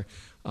similar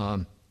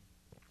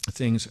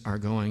things are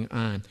going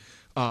on.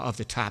 Of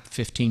the top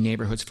 15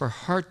 neighborhoods for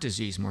heart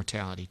disease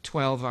mortality,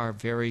 12 are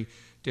very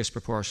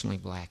disproportionately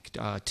black,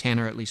 10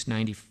 are at least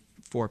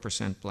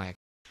 94% black.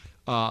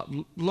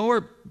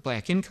 Lower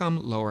black income,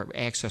 lower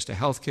access to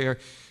health care,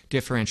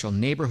 differential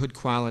neighborhood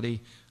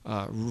quality,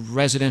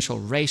 residential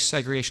race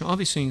segregation, all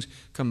these things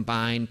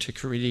combine to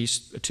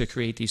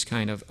create these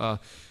kind of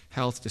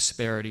health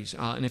disparities.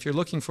 And if you're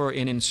looking for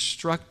an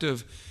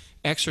instructive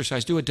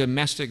exercise, do a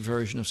domestic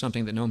version of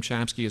something that Noam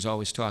Chomsky is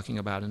always talking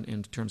about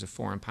in terms of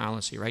foreign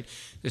policy, right?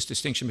 This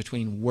distinction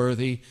between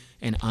worthy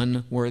and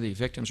unworthy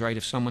victims, right?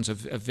 If someone's a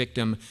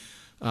victim,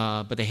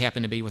 but they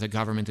happen to be with a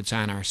government that's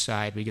on our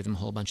side, we give them a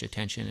whole bunch of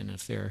attention, and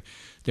if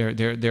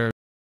they're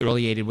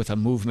affiliated with a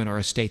movement or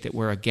a state that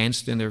we're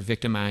against and they're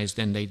victimized,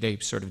 then they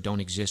sort of don't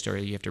exist, or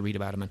you have to read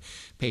about them on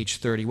page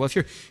 30. Well, if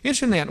you're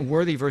interested in that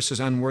worthy versus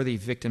unworthy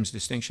victims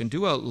distinction,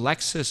 do a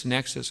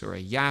LexisNexis or a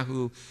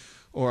Yahoo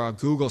or a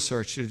Google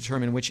search to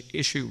determine which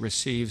issue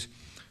receives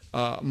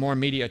more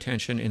media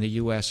attention in the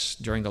U.S.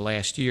 during the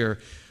last year.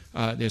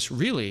 This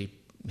really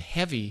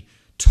heavy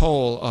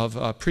toll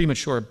of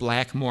premature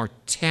black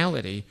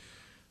mortality,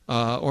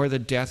 or the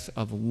death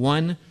of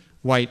one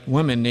white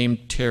woman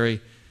named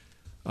Terry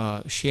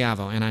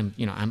Schiavo. And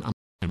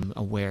I'm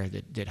aware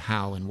that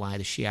how and why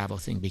the Schiavo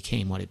thing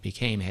became what it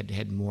became had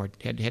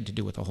to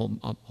do with a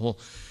whole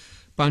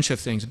bunch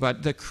of things.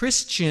 But the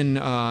Christian,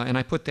 and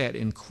I put that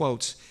in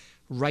quotes,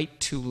 right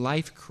to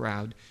life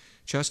crowd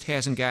just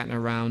hasn't gotten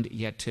around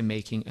yet to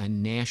making a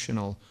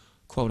national,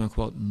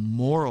 quote-unquote,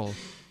 moral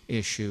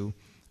issue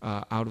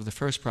out of the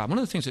first problem. One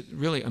of the things that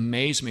really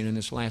amazed me in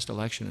this last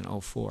election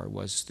in '04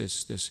 was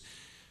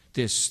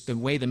the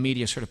way the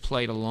media sort of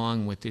played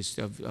along with this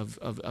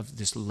of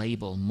this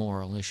label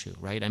moral issue,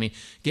 right? I mean,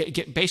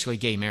 basically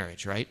gay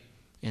marriage, right?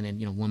 And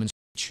then women's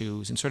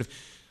choose and sort of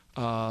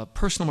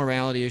personal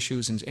morality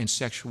issues and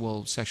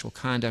sexual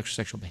conduct,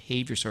 sexual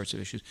behavior sorts of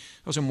issues.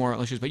 Those are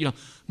moral issues. But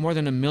more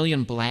than 1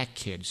 million black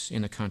kids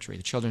in the country.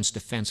 The Children's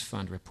Defense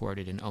Fund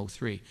reported in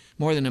 '03.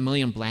 More than 1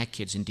 million black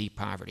kids in deep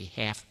poverty,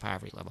 half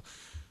poverty level.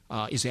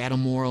 Is that a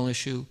moral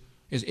issue?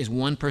 Is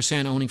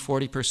 1% owning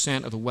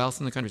 40% of the wealth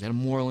in the country? Is that a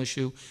moral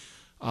issue?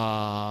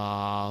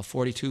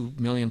 42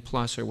 million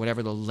plus, or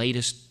whatever the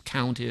latest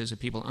count is of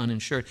people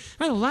uninsured.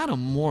 I mean, a lot of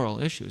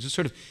moral issues. It's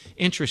sort of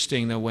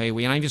interesting the way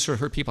and I just sort of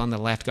heard people on the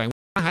left going,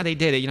 well, how they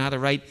did it, how the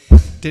right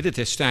did it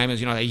this time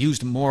is, they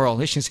used moral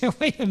issues.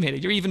 Wait a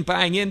minute, you're even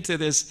buying into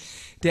this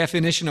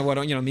definition of what,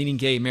 meaning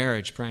gay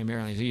marriage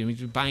primarily.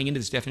 You're buying into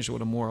this definition of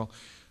what a moral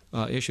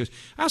issues.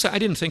 Also, I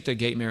didn't think the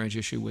gay marriage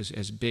issue was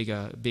as big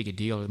a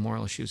deal, the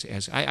moral issues,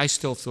 as I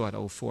still thought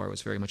 '04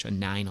 was very much a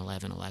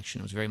 9/11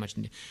 election. It was very much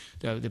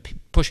the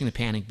pushing the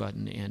panic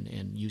button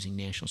and using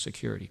national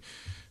security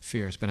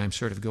fears. But I'm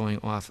sort of going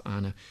off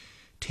on a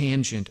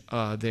tangent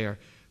there.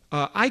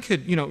 I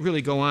could,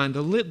 really go on.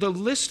 The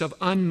list of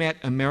unmet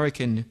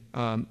American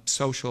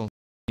social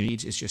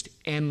needs is just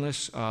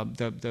endless.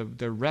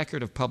 The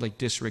record of public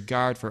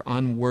disregard for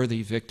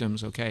unworthy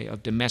victims, of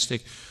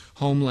domestic,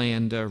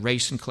 homeland,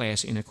 race and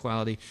class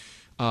inequality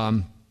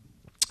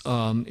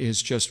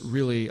is just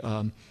really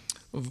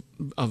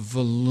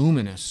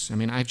voluminous. I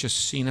mean, I've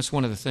just seen, that's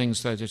one of the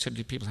things that I said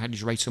to people, how did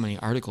you write so many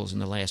articles in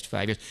the last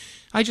 5 years?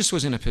 I just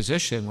was in a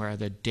position where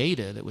the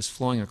data that was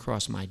flowing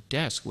across my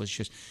desk was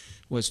just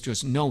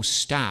no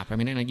stop. I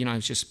mean, I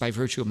was just, by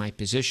virtue of my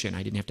position,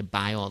 I didn't have to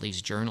buy all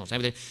these journals.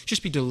 They'd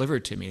just be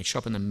delivered to me. They'd show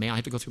up in the mail. I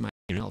had to go through my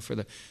email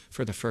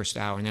for the first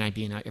hour, and then I'd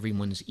be in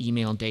everyone's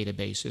email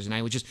databases, and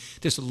I would just,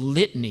 this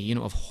litany,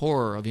 of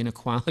horror, of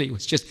inequality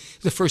was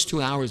just the first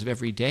 2 hours of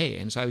every day.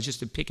 And so I was just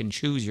to pick and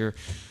choose your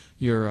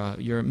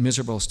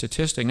miserable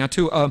statistic. Now,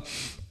 to a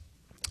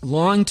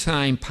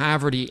longtime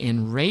poverty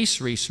and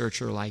race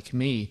researcher like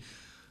me,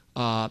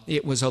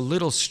 it was a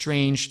little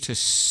strange to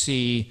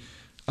see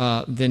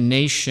the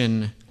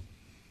nation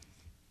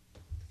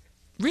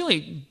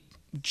really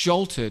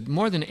jolted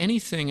more than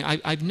anything.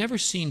 I've never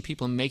seen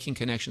people making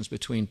connections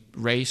between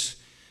race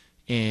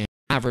and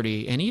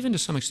poverty, and even to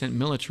some extent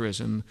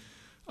militarism,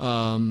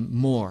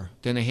 more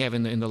than they have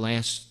in the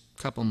last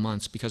couple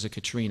months because of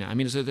Katrina. I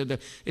mean,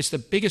 it's the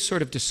biggest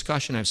sort of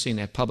discussion I've seen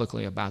that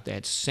publicly about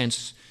that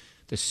since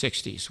the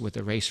 60s, with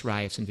the race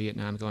riots in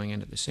Vietnam going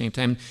on at the same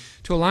time.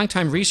 To a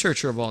longtime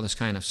researcher of all this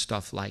kind of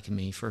stuff like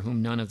me, for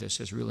whom none of this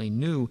is really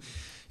new,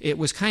 it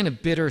was kind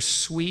of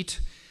bittersweet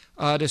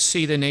to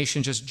see the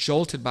nation just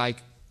jolted by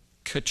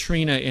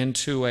Katrina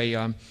into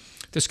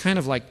this kind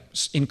of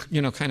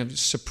kind of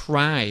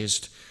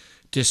surprised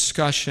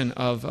discussion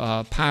of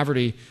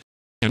poverty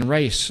and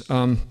race.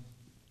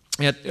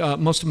 At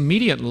most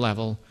immediate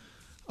level,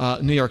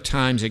 New York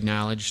Times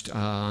acknowledged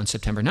on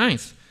September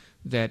 9th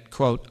that,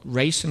 quote,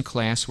 race and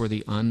class were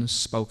the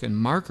unspoken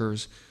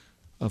markers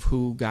of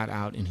who got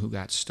out and who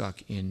got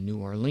stuck in New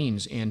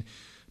Orleans. And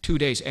 2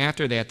 days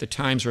after that, the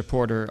Times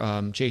reporter,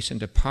 Jason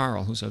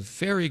DeParle, who's a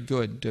very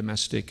good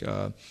domestic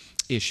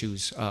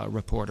issues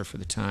reporter for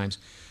the Times,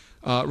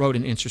 wrote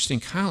an interesting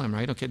column,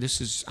 right? Okay,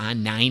 this is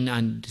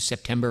on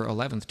September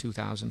 11th,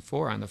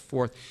 2004, on the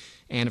 4th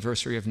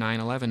anniversary of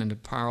 9/11, and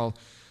DeParle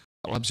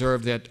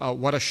observed that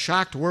what a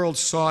shocked world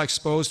saw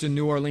exposed in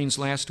New Orleans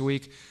last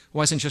week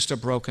wasn't just a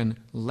broken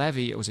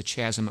levee, it was a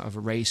chasm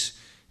of race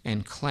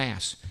and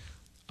class,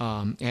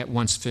 at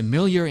once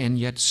familiar and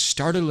yet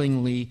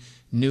startlingly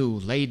new,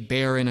 laid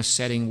bare in a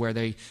setting where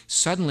race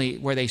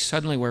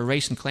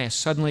and class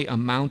suddenly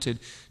amounted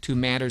to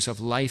matters of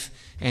life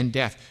and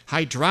death.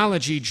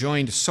 Hydrology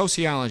joined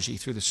sociology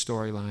through the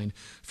storyline,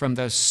 from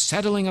the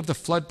settling of the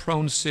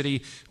flood-prone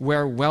city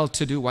where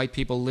well-to-do white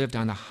people lived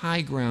on the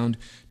high ground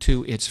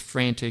to its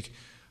frantic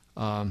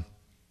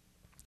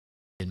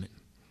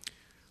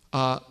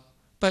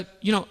but,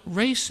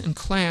 race and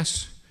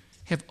class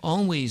have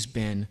always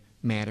been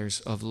matters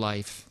of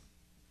life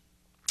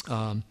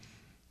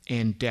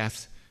and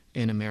death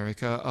in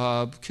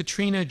America.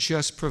 Katrina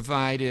just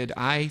provided,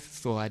 I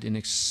thought, an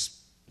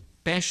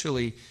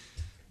especially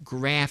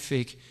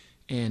graphic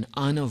and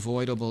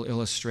unavoidable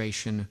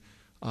illustration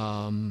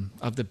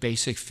of the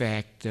basic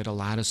fact that a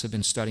lot of us have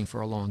been studying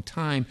for a long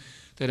time,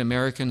 that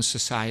American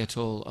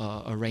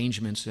societal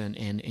arrangements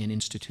and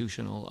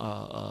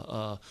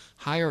institutional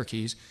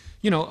hierarchies,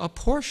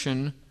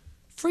 apportion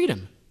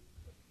freedom.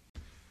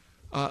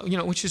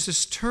 Which is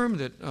this term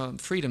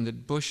that freedom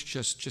that Bush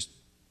just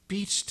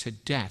beats to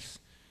death,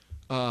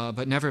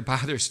 but never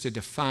bothers to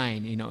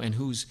define, and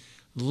whose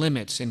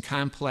limits and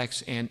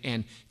complex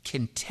and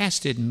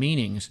contested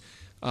meanings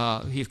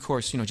he of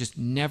course, just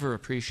never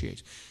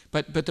appreciates.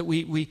 But that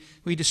we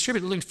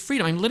distribute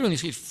freedom. I mean, literally,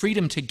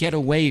 freedom to get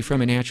away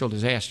from a natural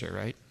disaster,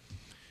 right?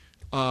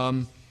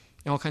 And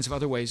all kinds of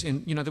other ways,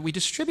 and that we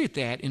distribute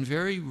that in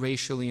very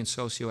racially and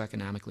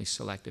socioeconomically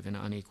selective and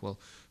unequal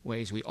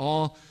ways. We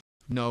all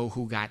know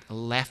who got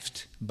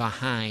left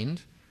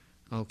behind,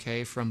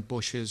 okay, from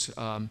Bush's,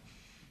 to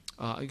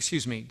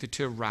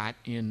rot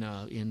in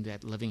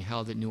that living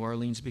hell that New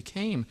Orleans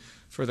became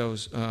for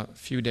those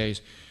few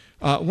days.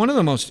 One of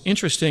the most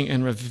interesting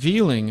and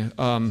revealing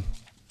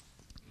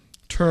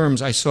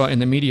terms I saw in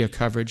the media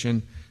coverage,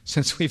 and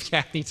since we've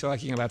got me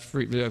talking about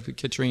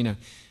Katrina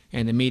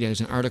and the media,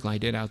 there's an article I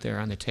did out there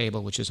on the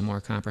table, which is a more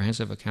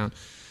comprehensive account.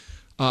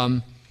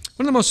 One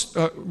of the most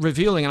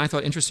revealing and I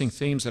thought interesting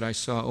themes that I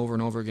saw over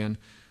and over again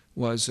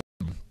was,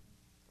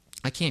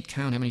 I can't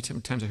count how many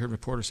times I heard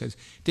reporters say,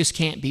 this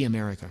can't be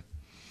America.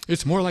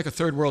 It's more like a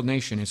third world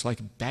nation. It's like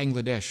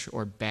Bangladesh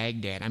or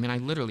Baghdad. I mean, I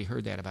literally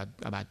heard that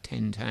about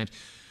 10 times.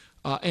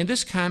 And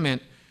this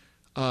comment,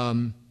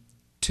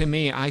 to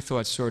me, I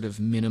thought sort of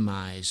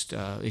minimized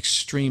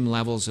extreme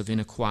levels of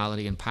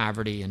inequality and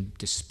poverty and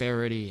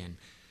disparity and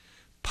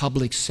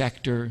public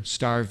sector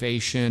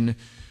starvation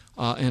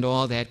and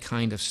all that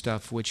kind of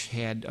stuff, which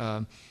had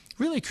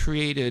really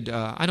created,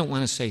 I don't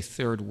want to say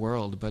third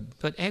world, but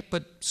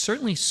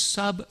certainly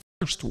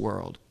sub-first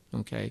world,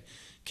 okay,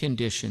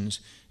 conditions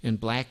in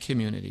black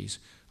communities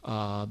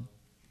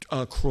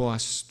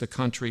across the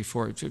country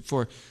for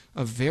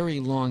a very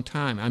long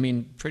time. I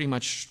mean, pretty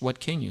much what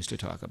King used to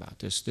talk about,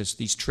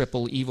 these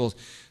triple evils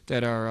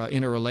that are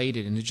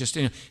interrelated, and just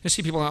you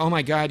see people, oh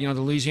my God, the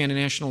Louisiana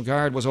National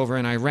Guard was over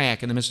in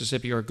Iraq and the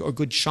Mississippi, or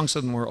good chunks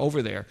of them were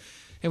over there.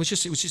 It was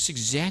just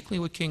exactly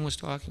what King was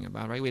talking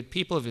about, right? We had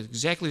people of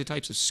exactly the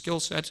types of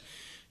skill sets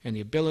and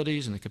the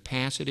abilities and the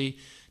capacity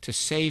to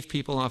save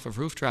people off of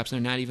rooftops,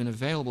 and they're not even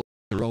available.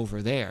 They're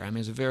over there. I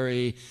mean,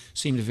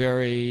 seemed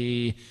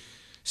very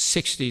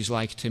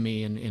 60s-like to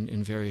me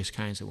in various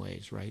kinds of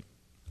ways, right?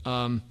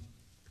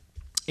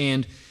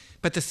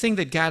 But the thing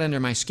that got under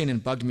my skin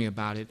and bugged me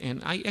about it,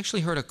 and I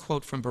actually heard a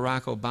quote from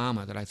Barack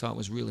Obama that I thought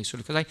was really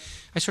sort of, because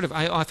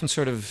I often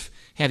sort of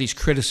have these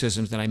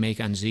criticisms that I make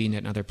on ZNet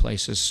and other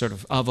places sort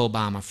of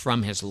Obama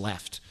from his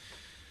left.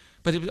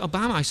 But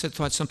Obama, I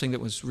thought something that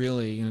was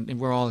really, and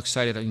we're all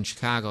excited in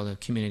Chicago, the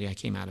community I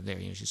came out of there,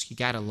 you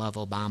got to love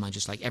Obama,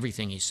 just like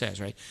everything he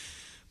says, right?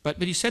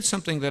 But he said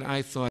something that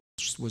I thought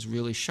was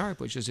really sharp,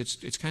 which is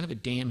it's kind of a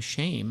damn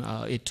shame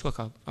it took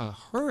a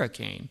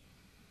hurricane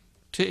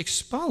to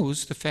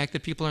expose the fact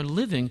that people are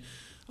living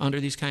under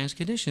these kinds of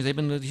conditions.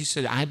 He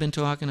said, I've been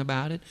talking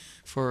about it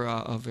for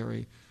a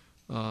very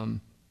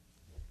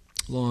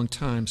long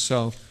time.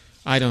 So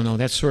I don't know.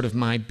 That's sort of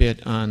my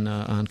bit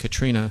on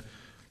Katrina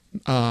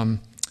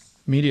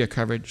media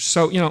coverage.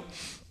 So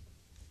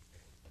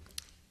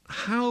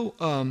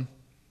how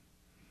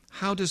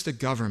does the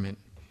government,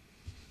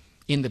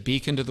 in the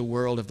beacon to the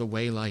world of the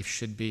way life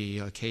should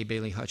be, Kay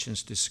Bailey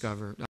Hutchins'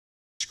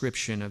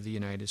 description of the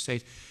United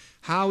States,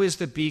 how is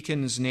the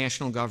beacon's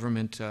national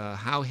government,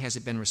 how has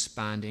it been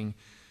responding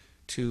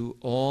to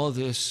all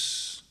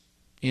this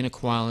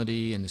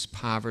inequality and this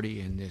poverty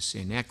and this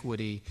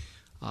inequity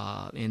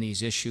and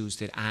these issues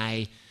that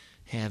I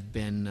have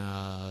been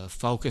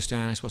focused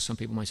on, I suppose some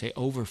people might say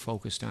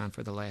over-focused on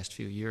for the last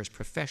few years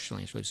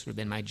professionally? It's sort of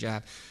been my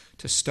job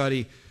to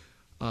study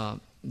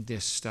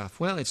this stuff.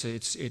 Well,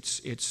 it's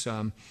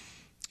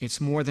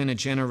more than a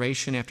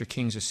generation after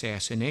King's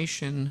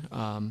assassination,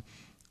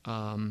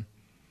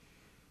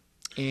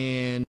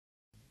 and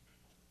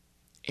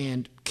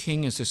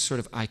King is this sort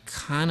of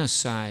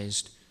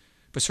iconicized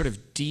but sort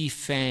of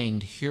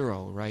defanged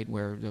hero, right?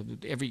 Where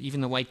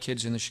even the white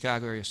kids in the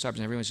Chicago area suburbs,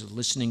 and everyone's just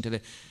listening to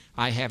the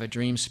 "I Have a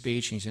Dream"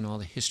 speech. And he's in all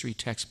the history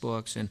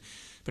textbooks,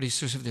 but he's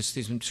sort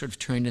of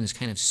turned into this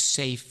kind of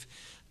safe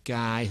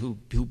guy who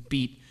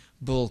beat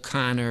Bull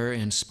Connor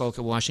and spoke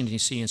at Washington,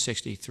 D.C. in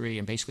 '63,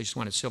 and basically just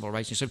wanted civil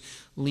rights. And sort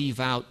of leave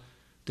out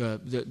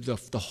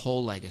the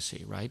whole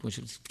legacy, right? Which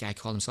the guy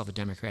called himself a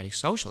democratic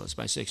socialist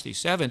by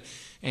 '67,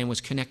 and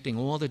was connecting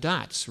all the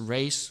dots: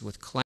 race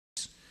with class,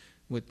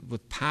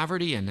 with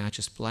poverty, and not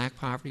just black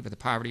poverty, but the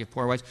poverty of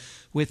poor whites,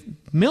 with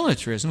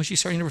militarism, which he's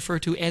starting to refer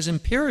to as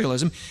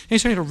imperialism, and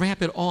he's starting to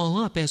wrap it all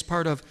up as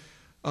part of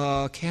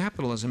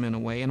capitalism in a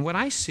way. And what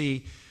I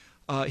see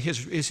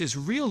his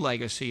real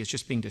legacy is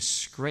just being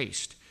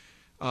disgraced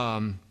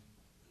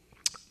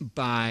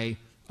by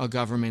a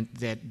government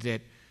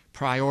that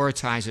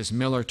prioritizes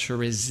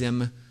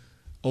militarism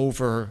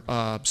over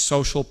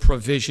social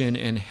provision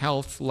and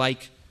health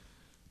like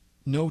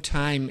no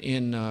time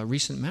in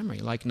recent memory,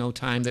 like no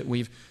time that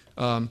we've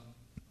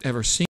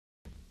ever seen.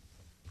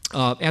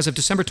 As of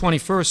December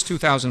 21st,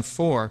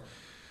 2004,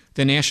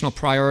 the National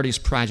Priorities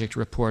Project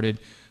reported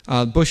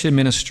Bush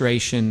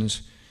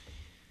administration's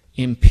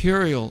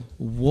imperial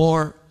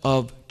war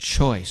of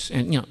choice,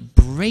 and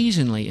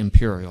brazenly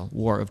imperial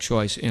war of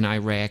choice in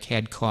Iraq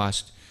had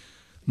cost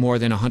more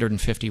than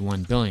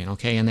 $151 billion,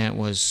 okay, and that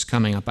was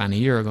coming up on a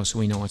year ago, so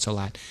we know it's a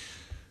lot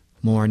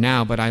more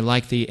now, but I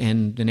like the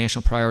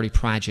national priority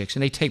projects.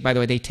 And they take, by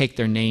the way, they take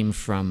their name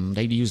from,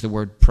 they use the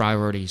word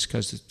priorities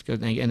because on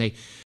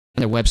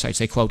their websites,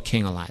 they quote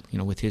King a lot,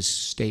 with his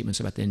statements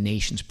about the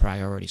nation's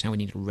priorities, how we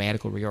need a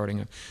radical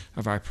reordering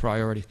of our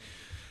priorities.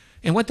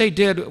 And what they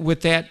did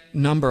with that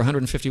number,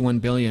 151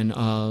 billion,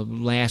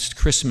 last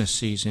Christmas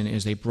season,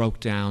 is they broke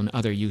down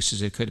other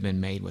uses it could have been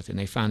made with. And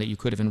they found that you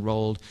could have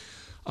enrolled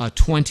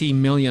 20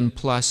 million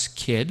plus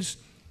kids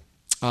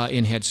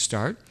in Head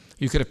Start.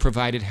 You could have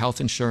provided health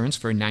insurance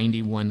for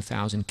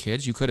 91,000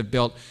 kids. You could have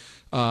built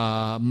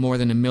more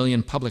than 1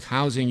 million public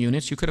housing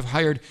units. You could have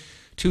hired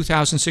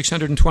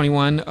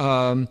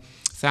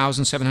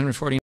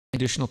 2,621,740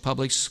 additional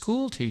public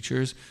school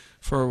teachers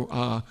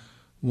for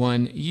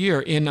 1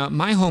 year. In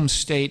my home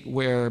state,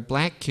 where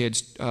black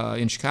kids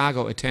in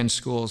Chicago attend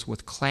schools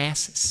with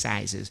class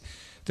sizes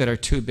that are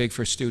too big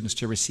for students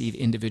to receive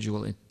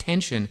individual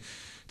attention,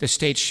 the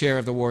state's share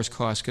of the war's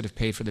cost could have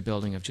paid for the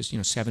building of just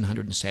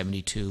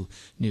 772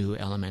 new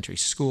elementary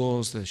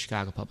schools. The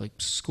Chicago public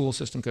school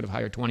system could have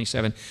hired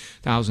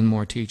 27,000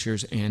 more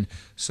teachers, and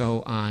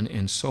so on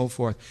and so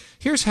forth.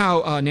 Here's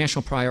how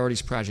National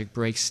Priorities Project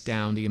breaks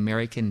down the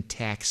American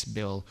tax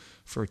bill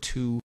for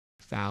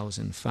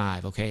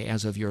 2005, okay,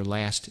 as of your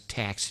last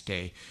tax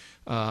day,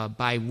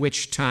 by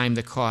which time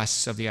the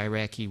costs of the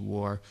Iraqi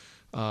war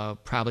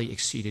probably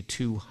exceeded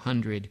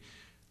 $200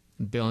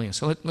 billion.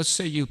 So let's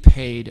say you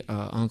paid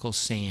Uncle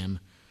Sam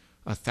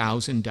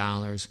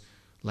 $1,000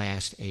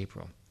 last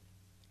April.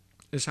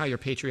 This is how your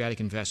patriotic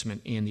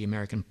investment in the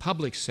American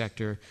public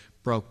sector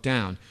broke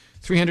down.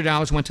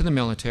 $300 went to the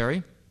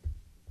military,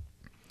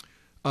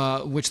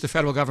 which the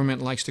federal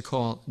government likes to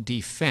call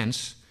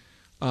defense,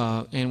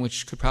 and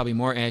which could probably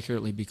more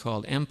accurately be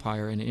called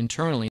empire. And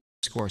internally,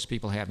 of course,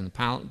 people have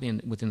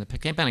within the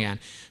Pentagon,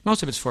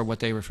 most of it's for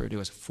what they refer to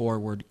as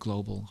forward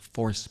global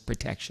force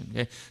protection.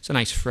 Okay? It's a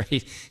nice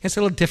phrase. It's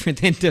a little different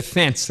than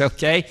defense,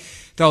 okay?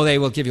 Though they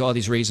will give you all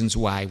these reasons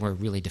why we're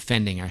really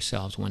defending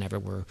ourselves whenever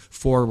we're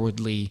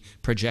forwardly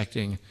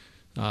projecting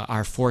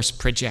our force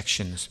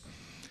projections.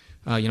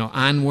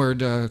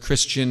 Onward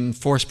Christian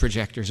force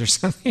projectors or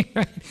something,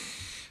 right?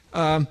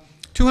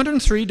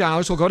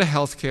 $203 will go to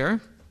health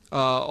care.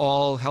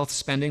 All health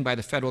spending by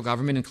the federal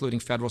government, including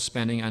federal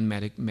spending on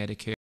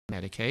Medicare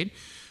and Medicaid.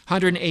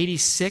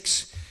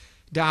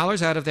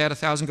 $186 out of that,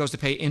 $1,000 goes to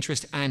pay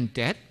interest on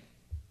debt,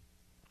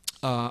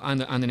 on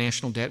the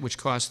national debt, which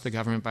costs the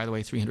government, by the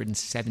way,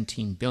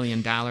 $317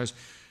 billion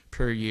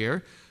per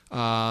year.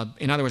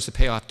 In other words, to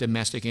pay off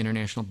domestic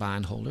international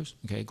bondholders,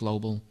 okay,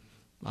 global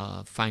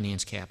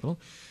finance capital.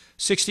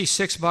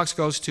 $66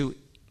 goes to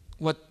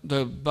what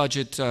the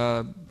budget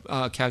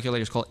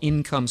calculators call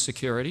income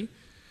security.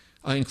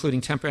 Including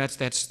temporary,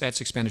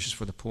 that's expenditures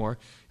for the poor,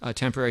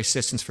 temporary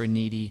assistance for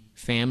needy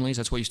families.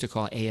 That's what we used to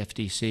call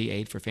AFDC,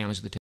 Aid for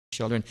Families with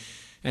Children.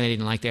 And they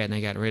didn't like that, and they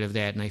got rid of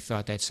that, and they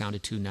thought that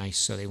sounded too nice,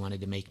 so they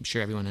wanted to make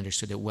sure everyone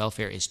understood that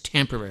welfare is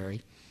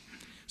temporary.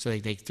 So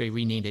they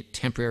renamed it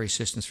Temporary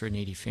Assistance for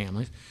Needy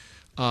Families.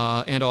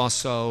 And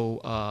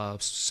also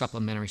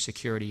supplementary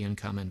security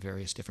income and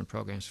various different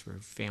programs for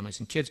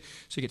families and kids.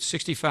 So you get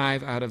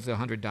 $65 out of the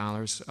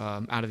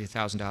 $100, out of the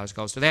 $1,000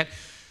 goes to that.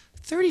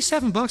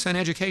 $37 on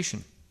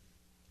education.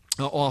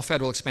 All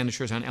federal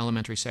expenditures on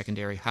elementary,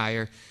 secondary,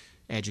 higher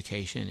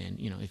education. And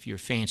if you're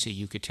fancy,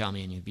 you could tell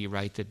me, and you'd be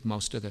right, that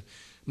most of the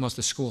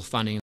school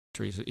funding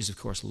is of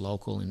course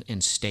local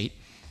and state.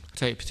 I'll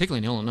tell you, particularly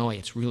in Illinois,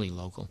 it's really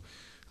local.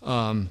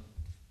 And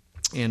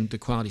the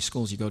quality of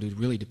schools you go to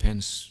really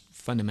depends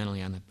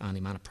fundamentally on the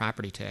amount of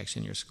property tax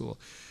in your school,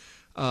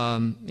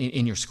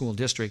 in your school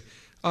district.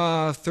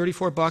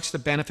 $34 the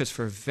benefits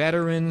for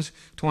veterans,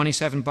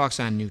 $27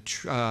 on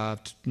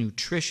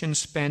nutrition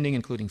spending,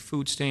 including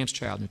food stamps,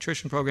 child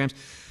nutrition programs,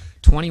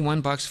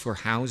 $21 for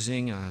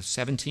housing,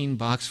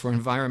 $17 for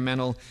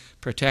environmental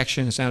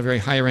protection. It's not a very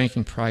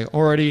high-ranking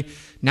priority.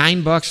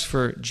 $9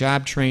 for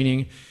job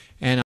training,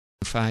 and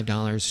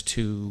 $5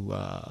 to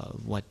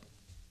what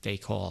they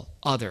call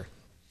other.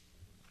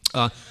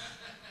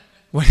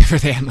 Whatever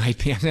that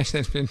might be.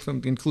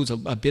 That includes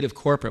a bit of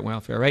corporate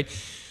welfare, right?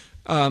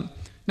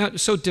 Now,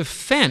 so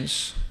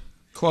defense,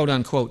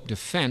 quote-unquote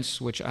defense,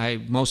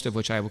 most of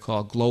which I would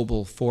call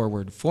global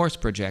forward force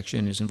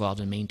projection, is involved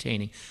in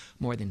maintaining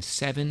more than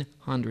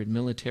 700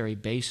 military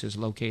bases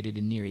located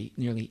in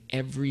nearly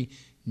every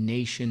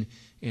nation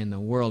in the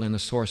world. And the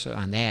source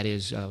on that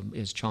is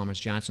Chalmers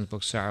Johnson's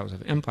book, Sorrows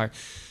of Empire.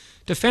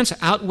 Defense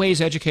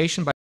outweighs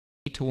education by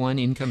 8 to 1,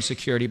 income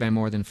security by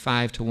more than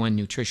 5 to 1,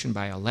 nutrition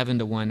by 11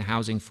 to 1,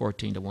 housing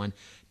 14 to 1,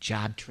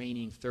 job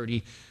training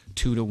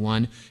 32 to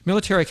 1.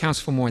 Military accounts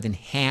for more than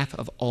half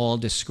of all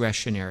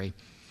discretionary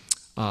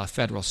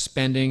federal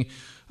spending.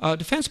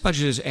 Defense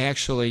budget is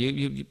actually,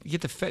 you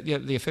get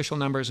the official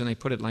numbers and they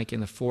put it like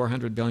in the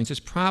 400 billions. It's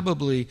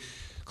probably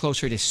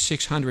closer to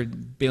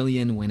 600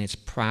 billion when it's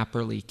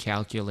properly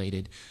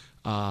calculated.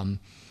 And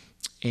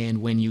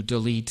when you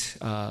delete,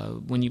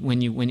 and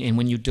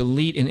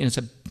it's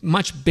a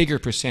much bigger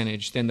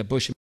percentage than the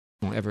Bush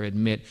won't ever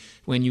admit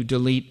when you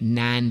delete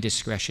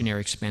non-discretionary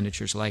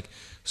expenditures like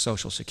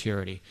Social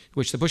Security,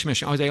 which the Bush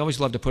administration, they always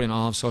love to put in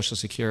all of Social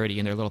Security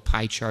in their little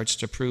pie charts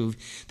to prove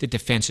that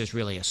defense is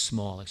really a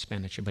small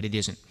expenditure, but it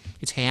isn't.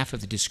 It's half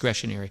of the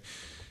discretionary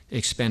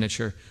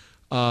expenditure.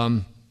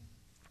 And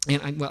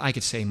I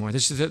could say more.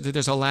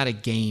 There's a lot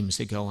of games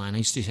that go on. I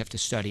used to have to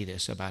study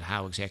this about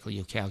how exactly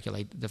you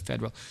calculate the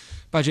federal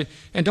budget.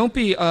 And don't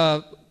be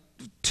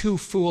too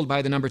fooled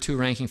by the number 2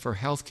 ranking for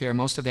health care.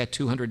 Most of that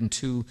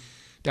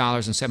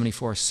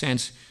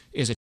 $202.74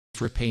 is a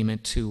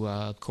repayment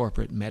to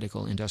corporate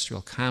medical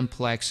industrial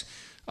complex.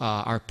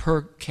 Our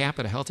per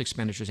capita health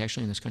expenditures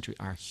actually in this country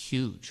are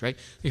huge, right?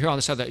 You hear all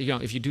this other,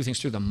 if you do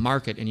things through the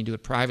market and you do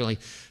it privately,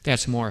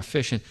 that's more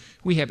efficient.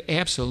 We have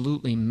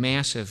absolutely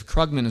massive,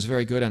 Krugman is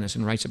very good on this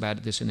and writes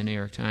about this in the New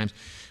York Times.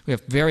 We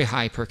have very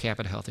high per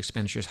capita health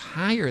expenditures,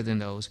 higher than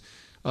those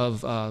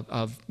of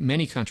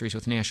many countries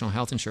with national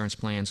health insurance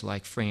plans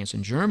like France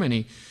and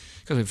Germany,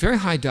 because we have very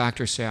high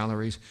doctor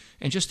salaries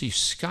and just these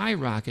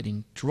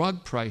skyrocketing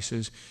drug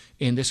prices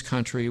in this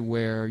country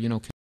where,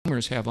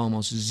 consumers have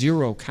almost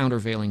zero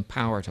countervailing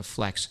power to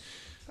flex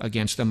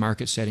against the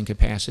market-setting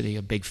capacity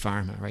of big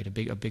pharma, right? A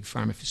big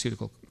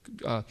pharmaceutical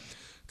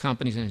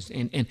companies,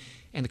 and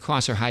the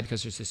costs are high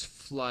because there's this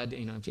flood.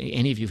 If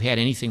any of you have had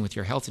anything with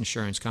your health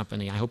insurance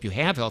company, I hope you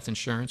have health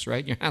insurance,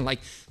 right? You're not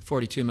like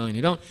 42 million.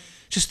 You don't.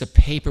 Just the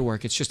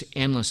paperwork, it's just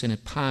endless, and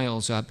it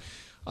piles up.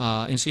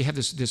 And so you have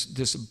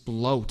this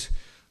bloat,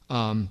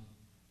 and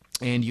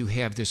you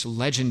have this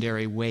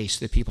legendary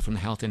waste that people from the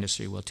health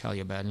industry will tell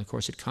you about. And of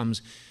course, it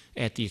comes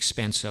at the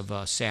expense of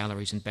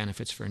salaries and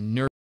benefits for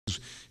nurses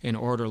and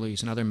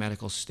orderlies and other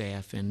medical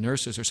staff. And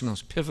nurses are some of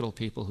those pivotal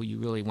people who you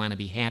really want to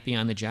be happy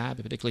on the job,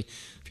 particularly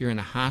if you're in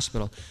a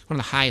hospital. One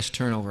of the highest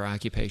turnover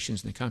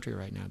occupations in the country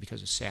right now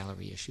because of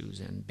salary issues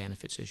and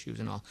benefits issues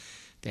and all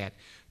that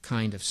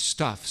kind of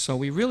stuff. So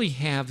we really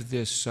have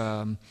this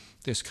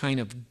this kind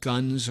of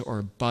guns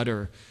or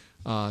butter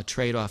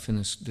trade-off in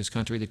this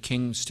country. The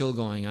King's still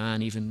going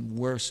on, even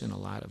worse in a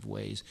lot of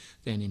ways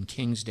than in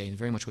King's day, and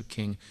very much what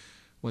King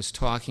was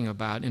talking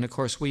about. And of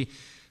course, we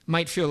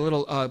might feel a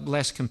little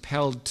less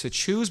compelled to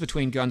choose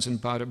between guns and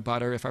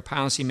butter if our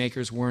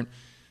policymakers weren't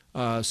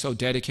so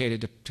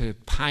dedicated to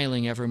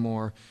piling ever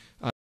more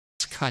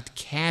cut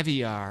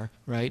caviar,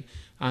 right,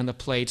 on the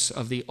plates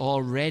of the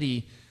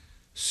already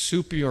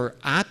super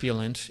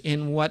opulent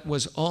in what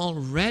was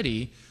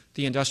already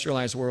the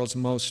industrialized world's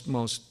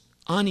most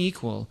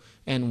unequal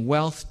and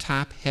wealth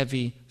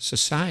top-heavy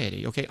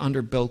society, okay,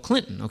 under Bill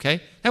Clinton,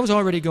 okay? That was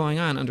already going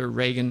on under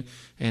Reagan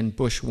and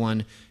Bush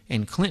 1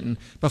 and Clinton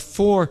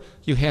before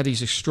you had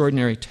these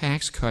extraordinary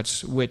tax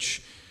cuts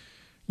which,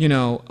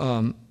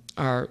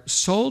 are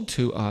sold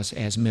to us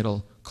as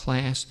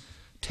middle-class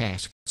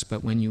tax cuts,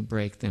 but when you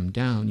break them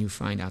down, you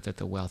find out that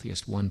the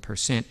wealthiest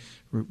 1%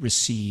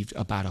 received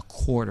about a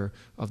quarter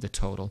of the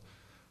total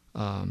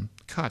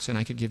cuts. And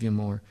I could give you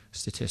more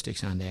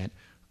statistics on that,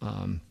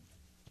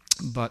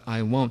 but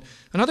I won't.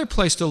 Another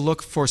place to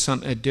look for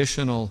some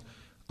additional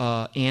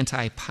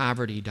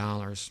anti-poverty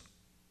dollars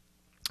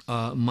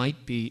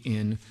might be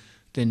in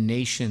the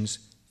nation's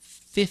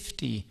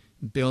 $50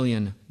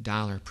 billion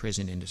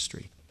prison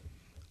industry,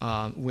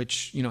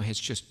 which has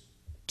just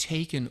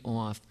taken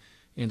off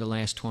in the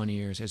last 20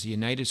 years as the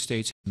United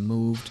States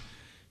moved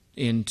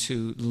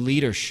into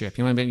leadership.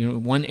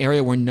 One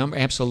area we're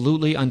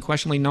absolutely,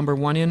 unquestionably number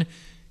one in,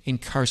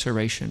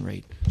 incarceration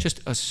rate.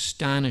 Just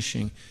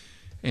astonishing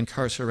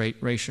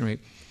incarceration rate.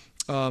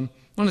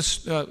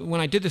 When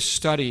I did this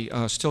study,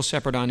 still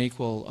separate,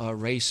 unequal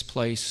race,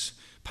 place,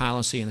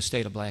 policy in the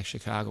state of Black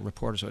Chicago,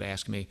 reporters would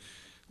ask me,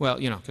 well,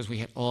 because we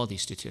had all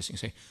these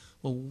statistics, say,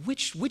 well,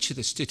 which of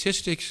the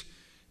statistics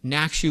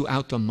knocks you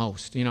out the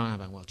most? And I'm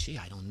like, well, gee,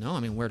 I don't know.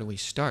 Where do we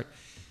start?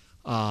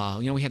 We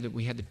had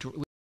the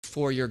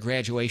 4-year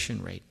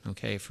graduation rate,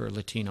 okay, for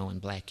Latino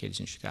and Black kids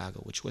in Chicago,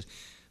 which was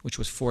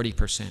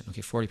 40%.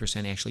 Okay,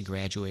 40% actually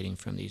graduating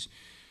from these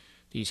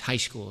high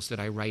schools that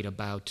I write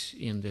about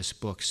in this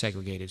book,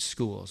 Segregated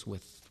Schools,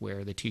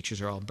 where the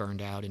teachers are all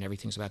burned out and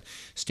everything's about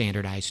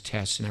standardized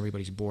tests and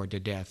everybody's bored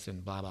to death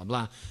and blah, blah,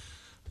 blah.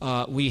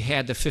 We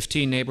had the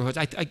 15 neighborhoods.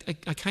 I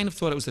kind of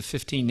thought it was the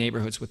 15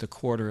 neighborhoods with a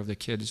quarter of the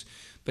kids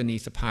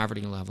beneath the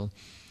poverty level.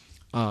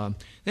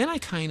 Then I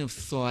kind of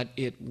thought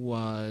it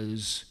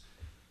was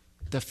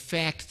the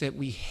fact that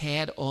we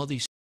had all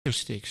these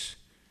statistics,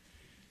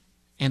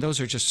 and those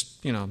are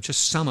just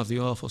some of the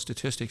awful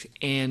statistics,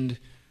 and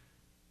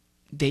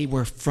they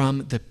were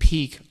from the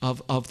peak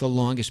of the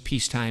longest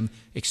peacetime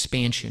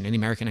expansion in the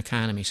American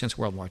economy since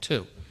World War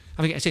II.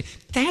 I say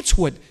that's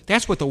what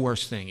the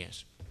worst thing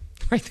is,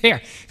 right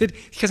there.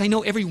 Because I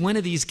know every one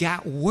of these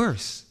got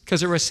worse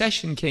because a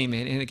recession came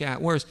in and it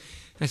got worse.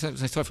 And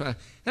then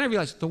I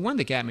realized the one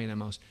that got me the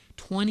most: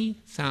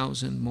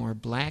 20,000 more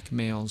black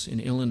males in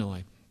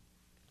Illinois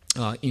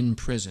in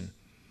prison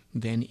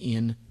than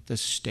in the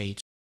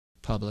state's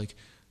public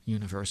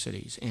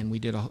universities. And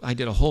I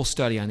did a whole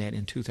study on that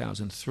in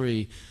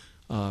 2003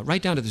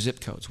 right down to the zip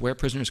codes, where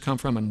prisoners come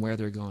from and where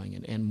they're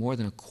going. And more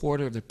than a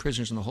quarter of the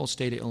prisoners in the whole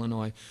state of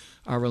Illinois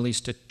are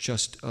released at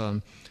just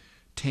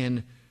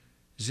 10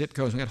 zip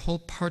codes. We've got whole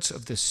parts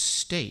of the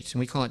state, and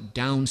we call it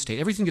downstate.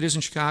 Everything that is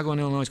in Chicago and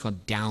Illinois is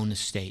called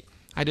downstate.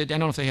 I don't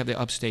know if they have the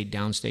upstate,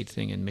 downstate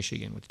thing in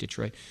Michigan, with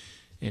Detroit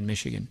in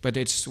Michigan, but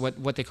it's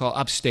what they call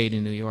upstate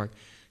in New York.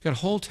 You've got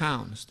whole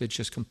towns that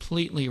just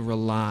completely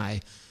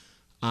rely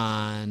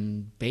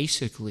on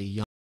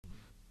basically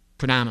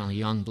predominantly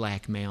young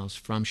black males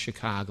from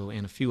Chicago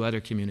and a few other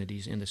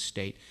communities in the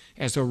state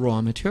as their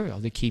raw material.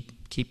 They keep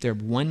their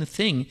one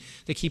thing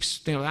that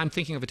keeps, I'm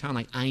thinking of a town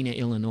like Ina,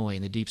 Illinois,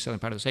 in the deep southern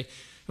part of the state,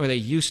 where they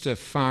used to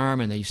farm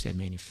and they used to have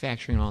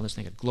manufacturing and all this.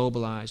 They got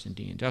globalized and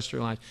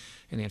deindustrialized,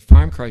 and they had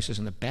farm crisis,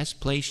 and the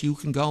best place you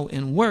can go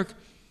and work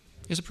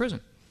is a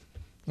prison,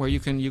 where you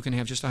can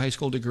have just a high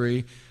school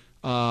degree.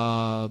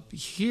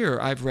 Here,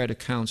 I've read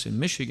accounts in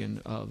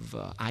Michigan of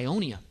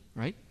Ionia,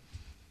 right?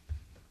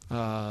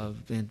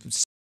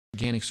 And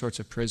organic sorts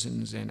of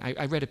prisons. And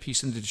I read a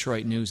piece in the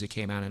Detroit News that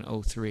came out in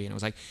 '03, and it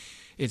was like,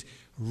 it's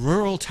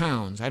rural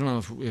towns. I don't know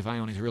if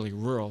Ionia is really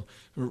rural,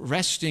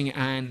 resting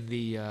on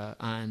the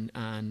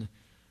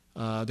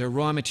their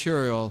raw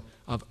material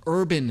of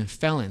urban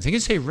felons. I can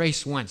say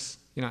race once.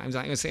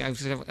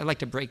 I'd like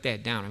to break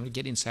that down. I'm going to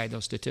get inside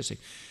those statistics.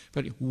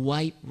 But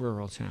white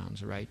rural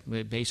towns, right?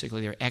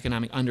 Basically, their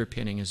economic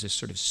underpinning is this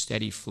sort of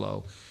steady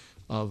flow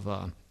of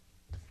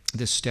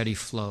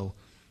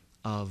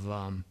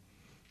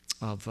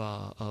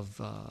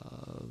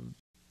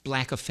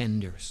black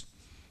offenders,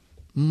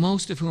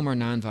 most of whom are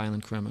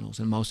nonviolent criminals,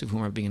 and most of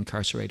whom are being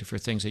incarcerated for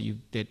things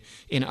that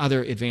in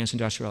other advanced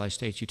industrialized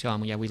states, you tell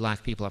them, yeah, we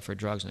lock people up for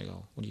drugs, and they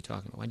go, what are you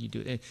talking about? Why do you do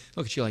it? They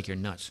look at you like you're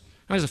nuts.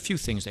 Now, there's a few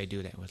things they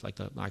do that with, like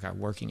our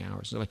working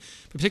hours, but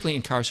particularly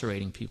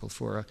incarcerating people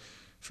for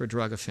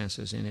drug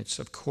offenses, and it's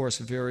of course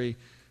very,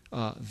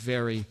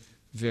 very,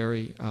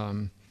 very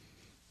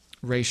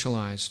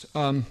racialized.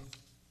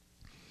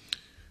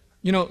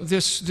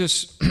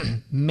 This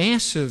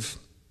massive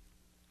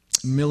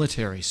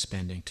military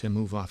spending to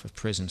move off of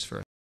prisons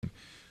for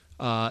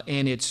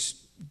and its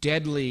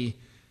deadly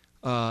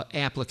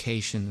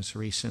applications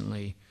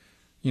recently,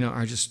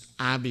 are just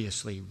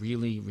obviously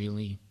really,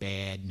 really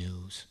bad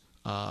news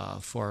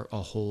for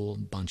a whole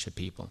bunch of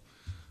people,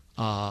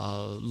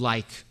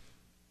 like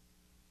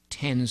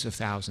tens of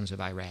thousands of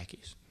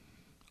Iraqis.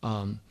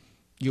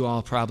 You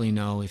all probably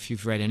know, if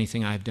you've read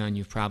anything I've done,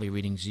 you've probably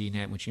reading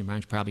ZNet, which you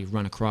might probably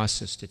run across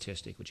this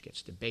statistic, which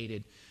gets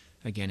debated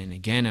again and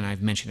again, and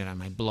I've mentioned it on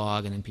my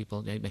blog, and then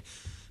people,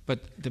 but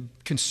the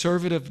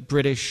conservative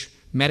British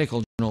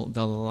medical journal,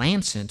 The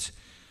Lancet,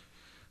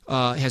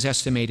 has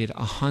estimated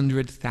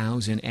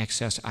 100,000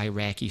 excess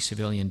Iraqi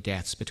civilian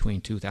deaths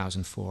between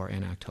 2004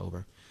 and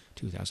October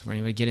 2004.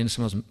 Anyway, get into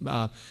some of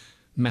those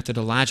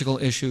methodological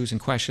issues and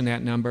question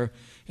that number,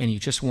 and you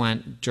just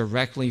want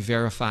directly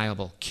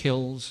verifiable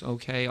kills,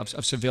 okay, of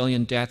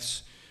civilian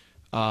deaths,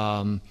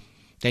 then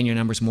your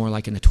number's more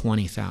like in the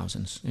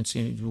 20,000s. And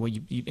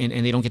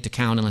they don't get to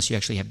count unless you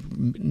actually have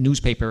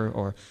newspaper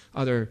or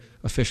other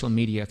official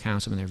media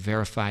accounts of them. They're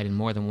verified in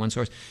more than one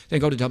source. Then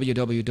go to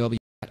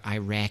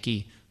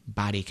www.Iraqi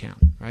body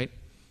count, right?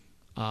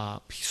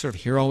 Sort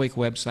of heroic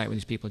website where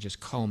these people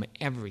just comb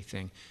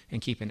everything and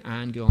keep an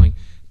ongoing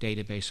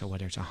database. So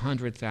whether it's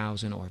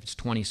 100,000 or if it's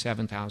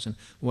 27,000,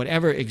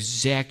 whatever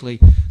exactly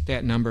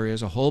that number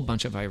is, a whole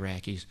bunch of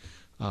Iraqis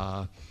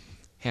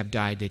have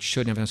died that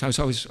shouldn't have.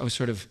 So I was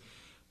sort of,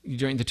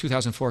 during the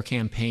 2004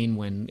 campaign,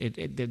 when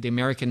the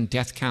American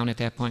death count at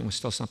that point was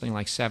still something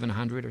like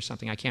 700 or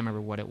something. I can't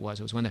remember what it was.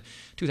 It was when the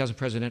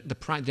 2000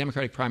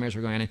 Democratic primaries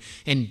were going on,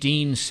 and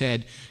Dean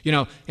said,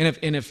 and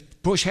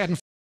if Bush hadn't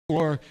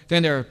war,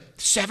 then there are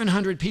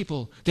 700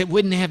 people that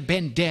wouldn't have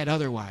been dead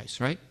otherwise,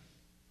 right?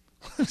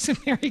 It's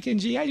American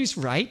GIs,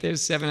 right?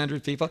 There's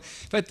 700 people.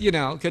 But,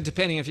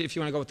 depending if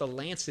you want to go with the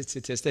Lancet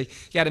statistic,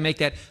 you got to make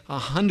that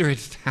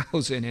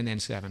 100,000 and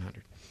then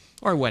 700.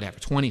 Or whatever,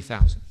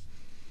 20,000.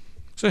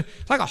 So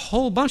it's like a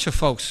whole bunch of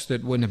folks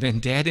that wouldn't have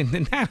been dead,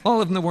 and not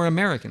all of them were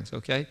Americans,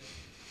 okay?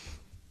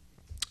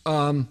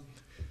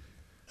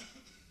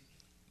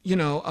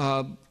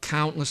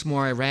 Countless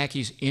more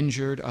Iraqis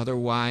injured,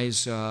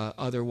 otherwise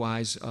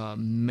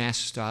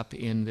messed up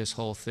in this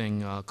whole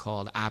thing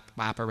called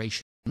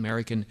Operation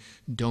American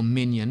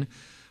Dominion.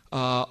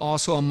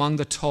 Also among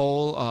the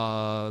toll,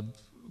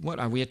 what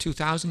are we at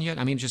 2,000 yet?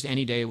 I mean, just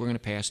any day we're going to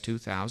pass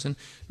 2,000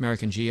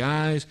 American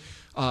GIs.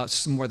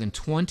 More than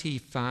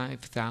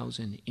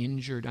 25,000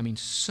 injured. I mean,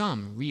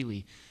 some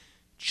really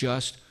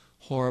just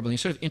horribly.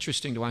 It's sort of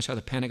interesting to watch how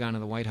the Pentagon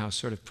and the White House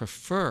sort of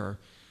prefer.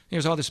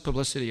 There's all this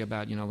publicity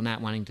about, not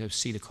wanting to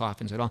see the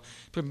coffins at all,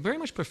 but very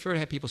much prefer to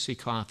have people see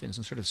coffins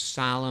and sort of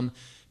solemn,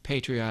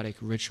 patriotic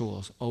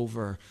rituals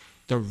over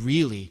the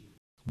really,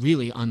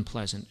 really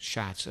unpleasant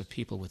shots of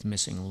people with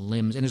missing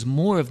limbs. And there's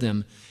more of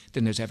them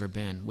than there's ever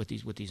been with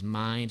these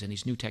mines and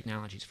these new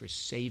technologies for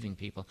saving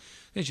people.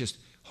 There's just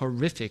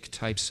horrific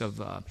types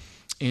of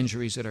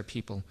injuries that are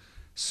people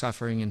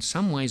suffering, in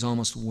some ways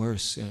almost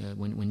worse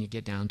when you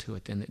get down to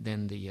it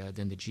than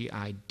the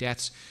GI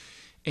deaths.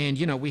 And,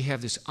 we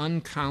have this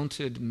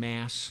uncounted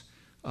mass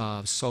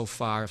so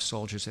far of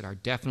soldiers that are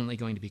definitely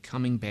going to be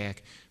coming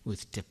back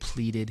with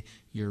depleted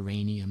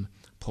uranium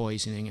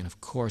poisoning and,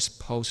 of course,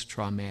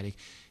 post-traumatic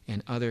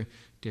and other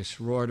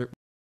disorders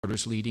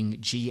leading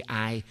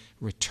GI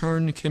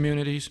return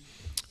communities,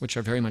 which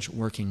are very much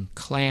working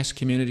class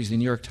communities. The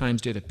New York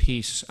Times did a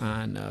piece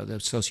on the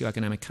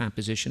socioeconomic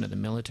composition of the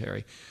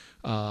military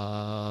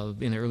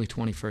in the early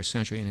 21st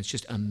century, and it's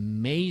just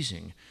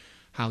amazing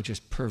how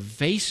just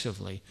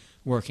pervasively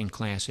working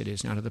class it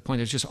is now, to the point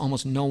there's just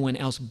almost no one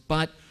else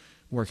but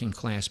working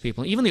class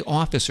people. Even the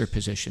officer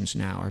positions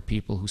now are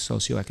people whose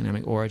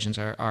socioeconomic origins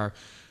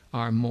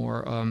are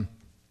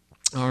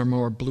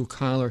more blue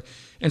collar,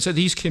 and so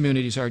these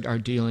communities are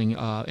dealing,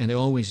 and they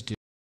always do,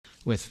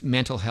 with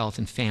mental health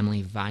and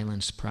family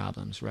violence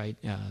problems, right?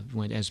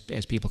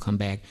 As people come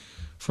back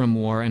from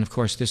war, and of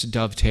course this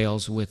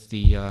dovetails with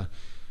the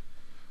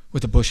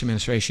Bush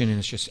administration and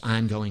it's just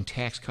ongoing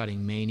tax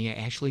cutting mania,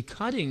 actually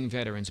cutting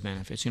veterans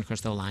benefits. Of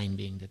course, the line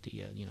being that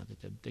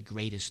the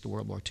greatest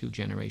World War II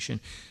generation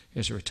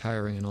is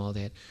retiring and all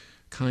that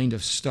kind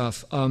of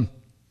stuff.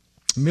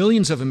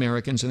 Millions of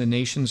Americans and the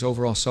nation's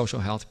overall social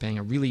health paying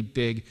a really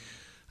big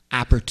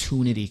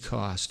opportunity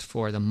cost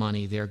for the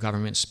money their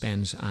government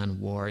spends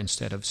on war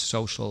instead of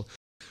social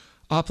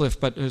uplift.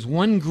 But there's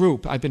one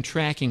group, I've been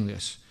tracking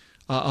this,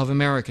 of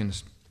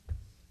Americans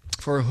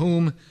for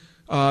whom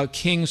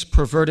King's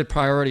perverted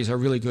priorities are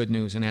really good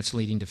news, and that's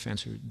leading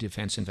defense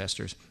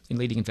investors, and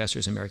leading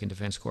investors in American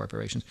defense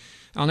corporations.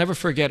 I'll never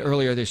forget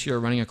earlier this year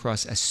running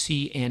across a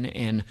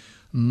CNN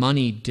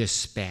money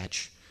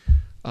dispatch.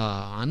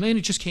 And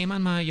it just came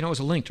on my, it was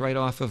linked right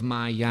off of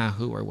my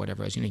Yahoo or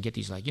whatever. You get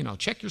these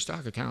check your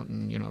stock account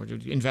and,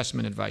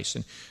 investment advice.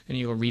 And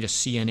you'll read a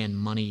CNN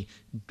money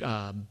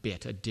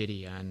bit, a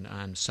ditty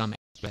on some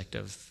aspect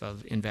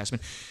of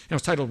investment. And it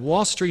was titled,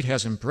 Wall Street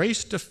Has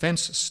Embraced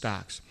Defense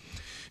Stocks.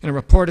 And it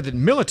reported that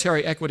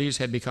military equities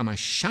had become a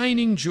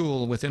shining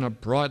jewel within a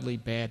broadly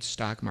bad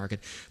stock market.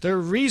 The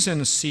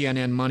reason,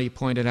 CNN Money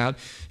pointed out,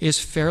 is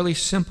fairly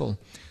simple.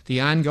 The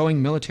ongoing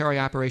military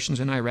operations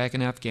in Iraq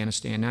and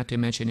Afghanistan, not to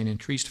mention an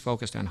increased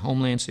focus on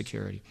homeland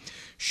security.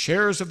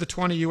 Shares of the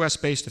 20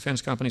 U.S.-based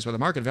defense companies with a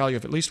market value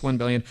of at least $1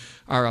 billion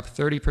are up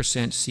 30%,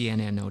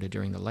 CNN noted,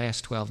 during the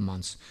last 12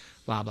 months,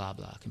 blah, blah,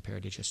 blah,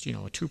 compared to just, a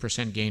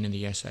 2% gain in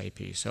the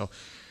SIP. So,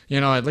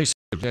 at least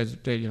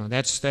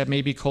that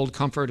may be cold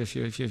comfort. If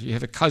you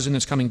have a cousin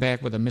that's coming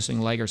back with a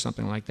missing leg or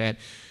something like that,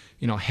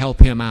 help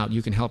him out.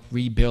 You can help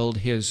rebuild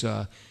his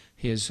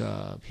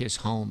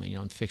home,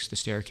 and fix the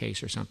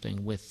staircase or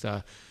something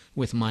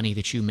with money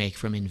that you make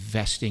from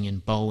investing in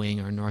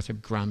Boeing or Northrop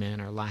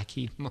Grumman or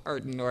Lockheed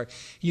Martin, or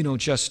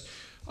just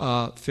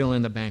fill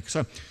in the bank.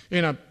 So,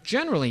 in a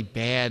generally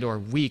bad or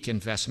weak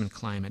investment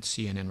climate,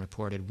 CNN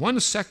reported, one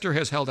sector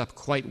has held up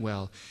quite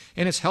well,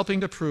 and it's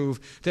helping to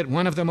prove that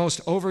one of the most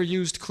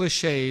overused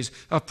cliches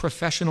of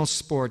professional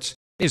sports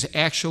is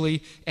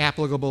actually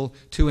applicable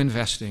to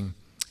investing.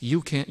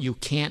 You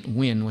can't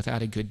win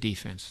without a good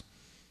defense.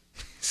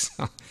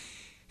 So,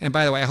 and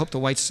by the way, I hope the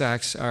White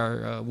Sox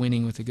are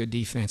winning with a good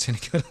defense and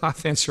a good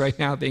offense right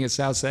now, being a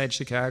Southside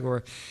Chicago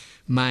or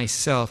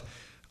myself.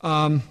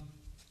 And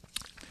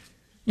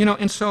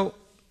so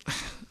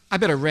I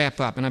better wrap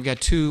up, and I've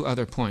got two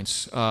other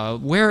points.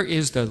 Where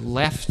is the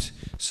left,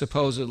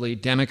 supposedly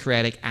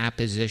democratic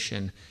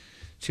opposition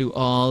to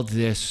all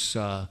this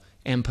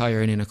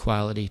empire and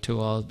inequality,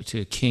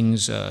 to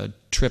King's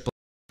triple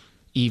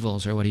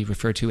evils, or what he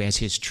referred to as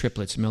his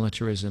triplets: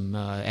 militarism,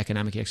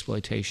 economic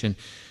exploitation,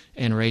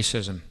 and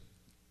racism?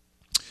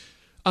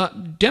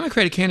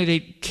 Democratic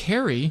candidate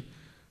Kerry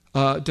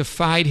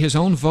defied his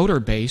own voter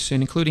base,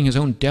 and including his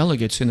own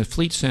delegates in the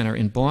Fleet Center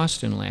in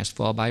Boston last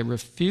fall, by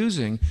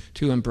refusing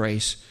to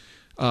embrace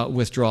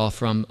withdrawal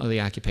from the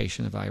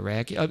occupation of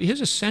Iraq.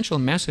 His essential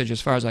message,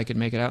 as far as I could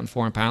make it out in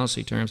foreign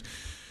policy terms,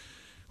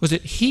 was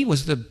that he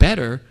was the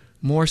better,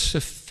 more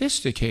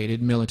sophisticated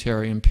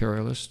military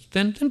imperialist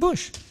than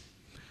Bush.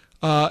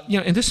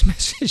 And this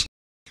message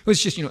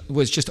was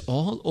just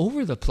all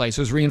over the place.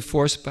 It was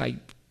reinforced by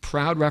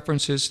proud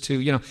references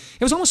to,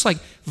 it was almost like,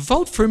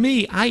 vote for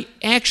me. I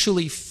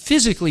actually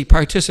physically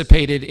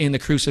participated in the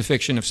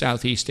crucifixion of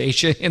Southeast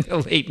Asia in the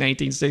late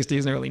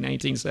 1960s and early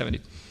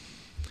 1970s.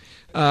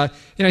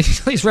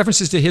 These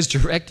references to his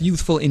direct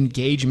youthful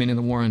engagement in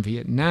the war in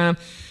Vietnam.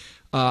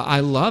 I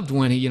loved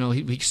when he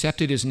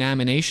accepted his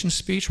nomination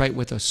speech, right,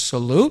 with a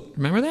salute.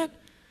 Remember that?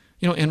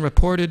 And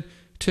reported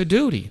to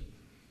duty.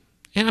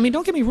 And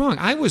don't get me wrong,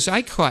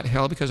 I caught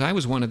hell because I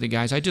was one of the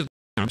guys. I did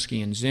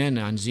Chomsky and Zinn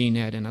on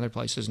ZNet and other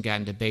places and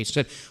got in debates.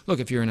 Said, look,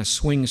 if you're in a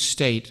swing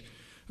state,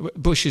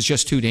 Bush is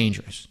just too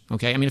dangerous.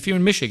 Okay, if you're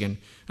in Michigan,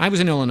 I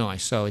was in Illinois,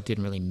 so it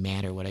didn't really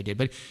matter what I did.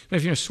 But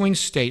if you're in a swing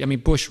state,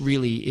 Bush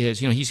really is.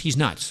 He's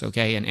nuts.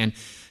 Okay, and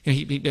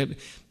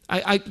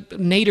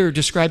Nader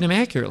described him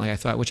accurately, I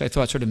thought, which I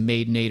thought sort of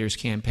made Nader's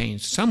campaign in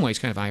some ways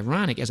kind of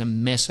ironic, as a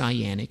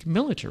messianic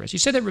militarist. He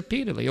said that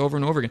repeatedly over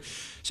and over again.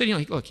 He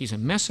said, look, he's a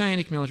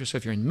messianic militarist, so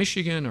if you're in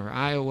Michigan or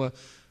Iowa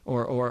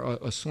or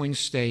a swing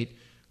state,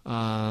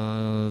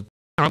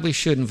 probably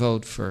shouldn't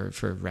vote for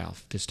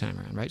Ralph this time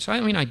around, right? So,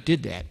 I mean, I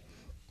did that.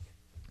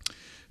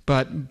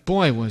 But,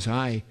 boy, was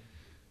I,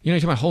 you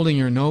talk about holding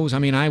your nose. I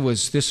mean,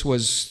 this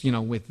was,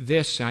 with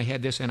this, I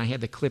had this, and I had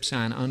the clips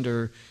on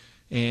under,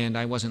 and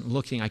I wasn't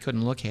looking, I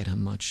couldn't look at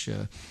him much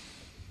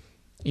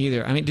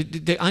either. I mean,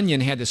 the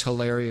Onion had this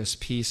hilarious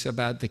piece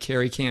about the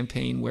Kerry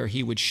campaign where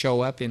he would show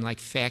up in, like,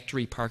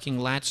 factory parking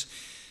lots,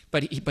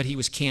 but he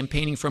was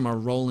campaigning from a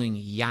rolling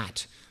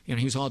yacht.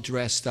 He was all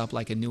dressed up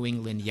like a New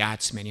England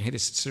yachtsman. He had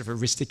this sort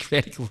of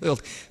aristocratic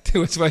lilt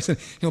to his voice.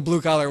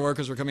 Blue-collar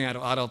workers were coming out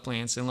of auto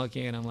plants and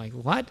looking at him like,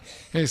 what?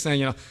 And he's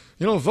saying,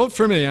 vote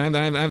for me.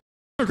 The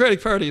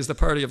Democratic Party is the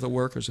party of the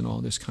workers and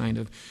all this kind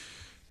of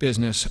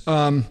business.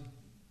 And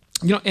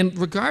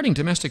regarding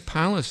domestic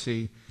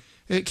policy,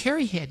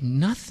 Kerry had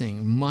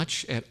nothing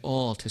much at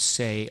all to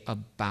say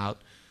about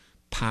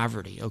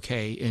poverty,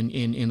 okay,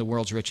 in the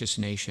world's richest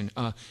nation.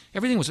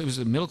 Everything was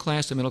the middle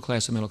class, the middle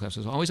class, the middle class.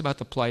 It was always about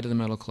the plight of the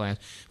middle class.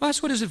 Well,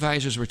 that's what his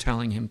advisors were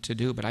telling him to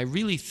do, but I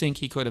really think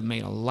he could have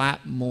made a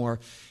lot more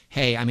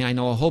hay. I mean, I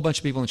know a whole bunch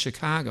of people in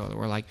Chicago that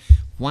were like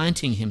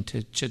wanting him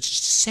to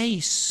say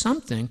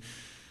something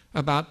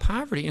about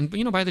poverty. And,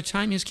 by the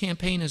time his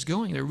campaign is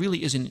going, there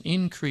really is an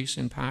increase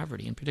in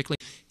poverty, and particularly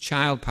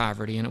child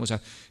poverty, and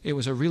it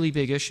was a really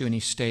big issue, and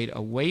he stayed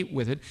away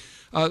with it.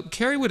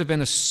 Kerry would have been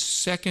the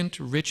second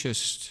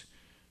richest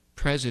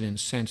president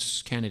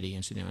since Kennedy,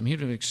 incidentally. I mean,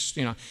 he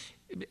would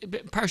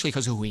have, partially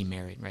because of who he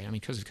married, right? I mean,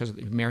 because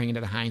of marrying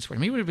into the Heinz family.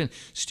 I mean, he would have been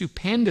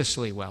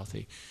stupendously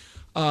wealthy.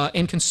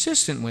 And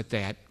consistent with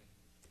that,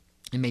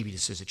 and maybe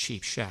this is a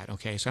cheap shot,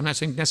 okay? So I'm not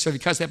saying necessarily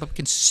because of that, but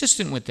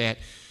consistent with that,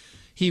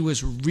 he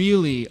was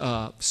really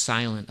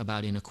silent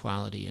about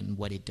inequality and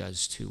what it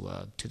does to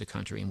the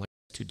country and what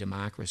it does to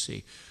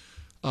democracy.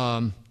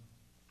 And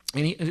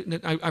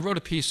I wrote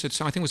a piece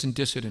that I think was in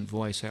Dissident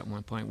Voice at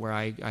one point where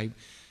I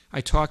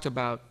talked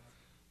about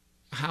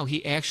how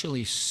he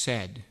actually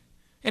said,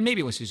 and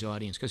maybe it was his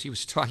audience, because he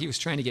was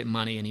trying to get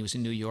money, and he was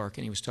in New York,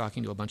 and he was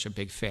talking to a bunch of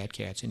big fat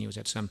cats, and he was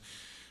at some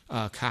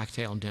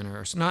cocktail dinner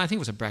or no, I think it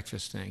was a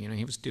breakfast thing.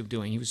 He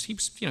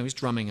was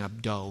drumming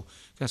up dough.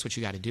 That's what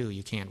you got to do.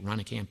 You can't run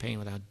a campaign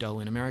without dough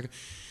in America.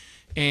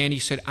 And he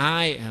said,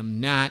 "I am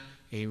not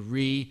a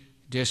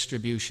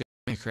redistribution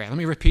Democrat." Let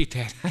me repeat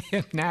that. I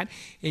am not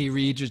a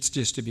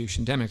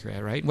redistribution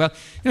Democrat, right? Well,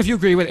 if you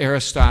agree with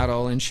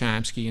Aristotle and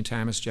Chomsky and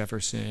Thomas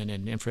Jefferson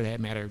and for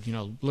that matter,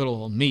 little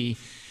old me,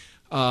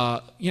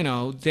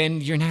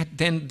 then you're not.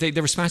 Then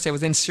the response to that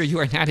was, then, sir, you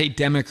are not a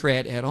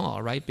Democrat at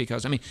all, right?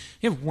 Because you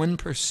have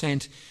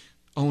 1%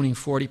 owning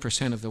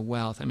 40% of the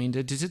wealth. I mean,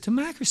 the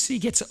democracy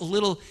gets a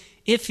little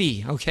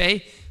iffy,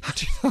 okay,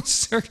 under those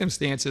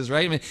circumstances,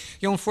 right? I mean,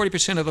 you own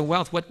 40% of the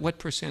wealth. What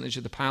percentage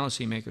of the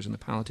policymakers and the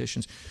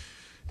politicians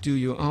do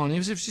you own? He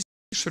was just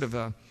sort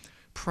of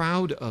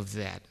proud of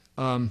that,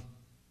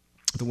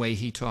 the way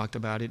he talked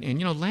about it.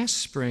 And last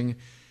spring,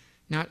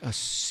 not a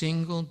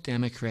single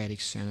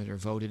Democratic senator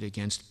voted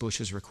against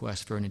Bush's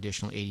request for an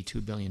additional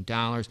 $82 billion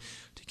to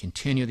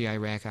continue the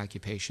Iraq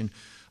occupation.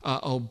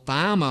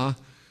 Obama,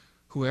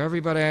 who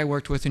everybody I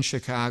worked with in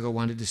Chicago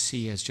wanted to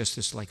see as just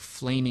this like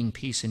flaming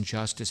peace and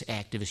justice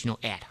activist,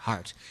 at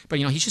heart. But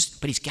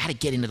he's got to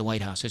get into the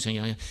White House. It's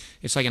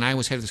like, and I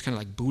always have this kind of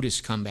like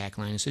Buddhist comeback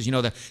line. It says,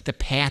 the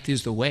path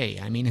is the way.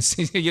 I mean, it's,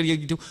 you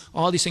do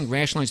all these things,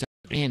 rationalize the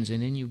ends,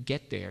 and then you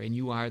get there, and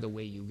you are the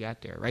way you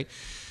got there, right?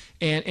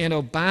 And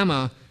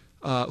Obama,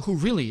 who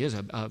really is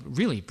a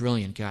really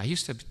brilliant guy,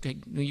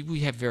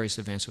 we have various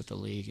events with the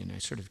League, and I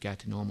sort of got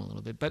to know him a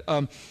little bit. But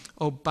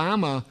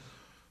Obama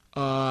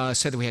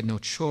said that we had no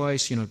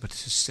choice, but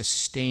to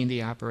sustain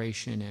the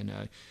operation,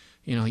 and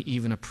he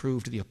even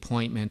approved the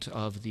appointment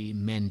of the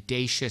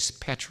mendacious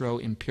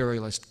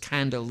petro-imperialist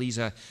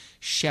Condoleezza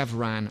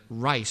Chevron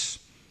Rice.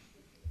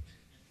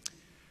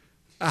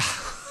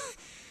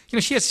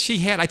 She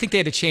had. I think they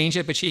had to change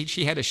it, but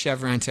she had a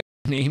chevron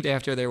named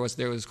after there was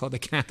called the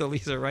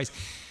Condoleezza Rice,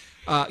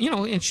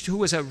 and who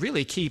was a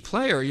really key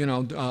player,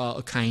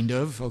 kind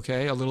of,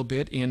 okay, a little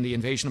bit in the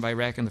invasion of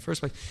Iraq in the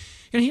first place.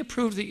 And he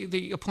approved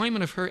the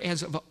appointment of her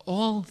as, of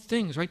all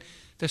things, right,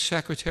 the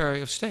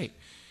Secretary of State.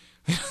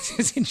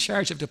 He's in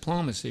charge of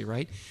diplomacy,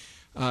 right?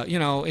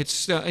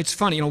 It's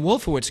funny.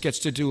 Wolfowitz gets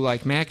to do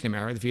like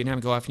McNamara, the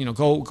Vietnam, go off,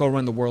 go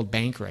run the World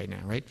Bank right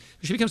now, right?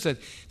 She becomes the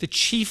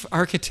chief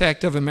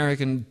architect of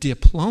American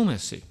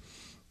diplomacy.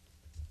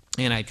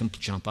 And I'd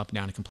jump up and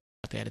down and complain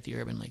about that at the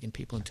Urban League, and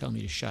people would tell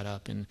me to shut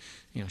up, and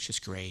it's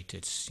just great.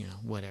 It's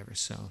whatever.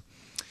 So,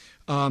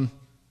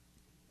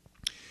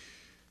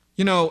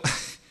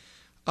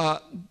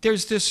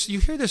 there's this. You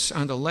hear this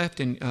on the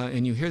left,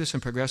 and you hear this in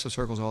progressive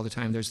circles all the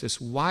time. There's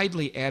this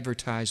widely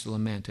advertised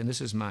lament, and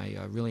this is my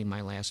really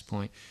my last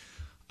point.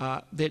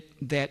 That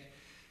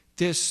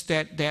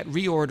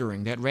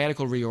reordering, that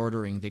radical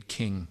reordering that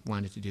King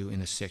wanted to do in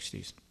the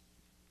 '60s,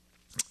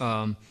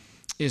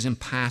 is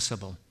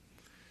impossible.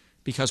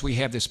 Because we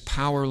have this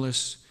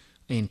powerless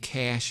and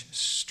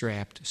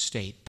cash-strapped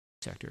state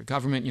sector.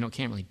 Government,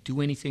 can't really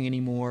do anything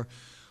anymore.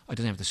 It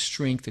doesn't have the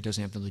strength. It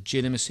doesn't have the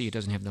legitimacy. It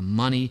doesn't have the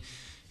money.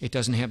 It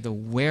doesn't have the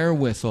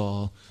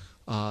wherewithal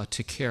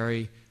to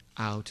carry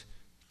out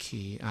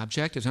key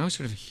objectives. And I always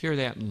sort of hear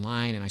that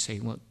line and I say,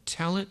 well,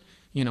 tell it,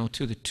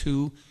 to the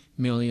 2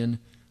 million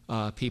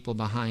people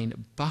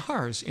behind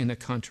bars in the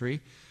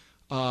country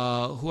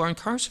who are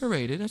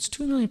incarcerated. That's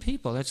 2 million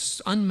people.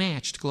 That's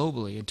unmatched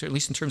globally, at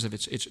least in terms of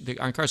the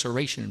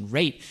incarceration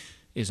rate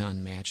is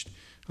unmatched.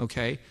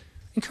 Okay,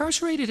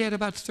 incarcerated at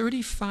about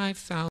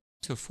 $35,000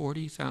 to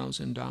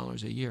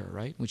 $40,000 a year,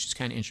 right? Which is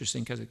kind of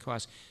interesting because it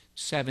costs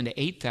 $7,000 to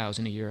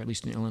 $8,000 a year, at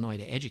least in Illinois,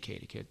 to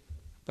educate a kid.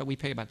 But we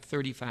pay about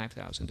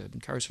 $35,000 to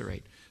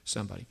incarcerate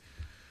somebody.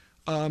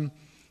 And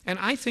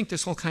I think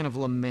this whole kind of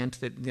lament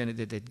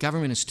that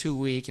government is too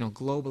weak,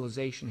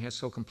 globalization has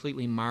so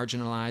completely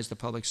marginalized the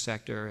public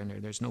sector, and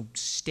there's no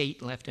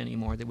state left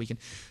anymore that we can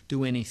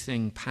do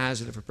anything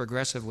positive or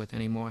progressive with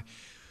anymore,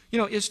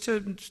 is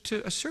to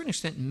a certain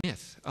extent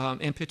myth.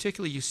 And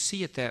particularly you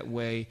see it that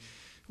way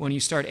when you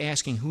start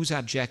asking whose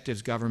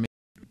objectives government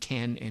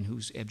can and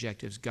whose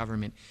objectives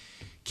government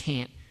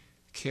can't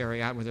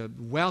carry out. We're the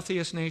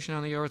wealthiest nation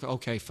on the earth.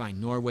 Okay, fine.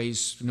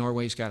 Norway's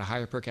got a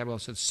higher per capita.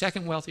 So the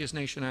second wealthiest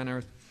nation on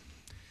earth.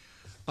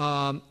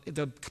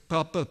 The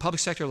public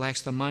sector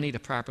lacks the money to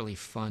properly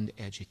fund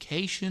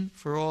education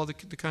for all the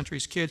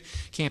country's kids,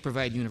 can't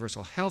provide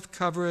universal health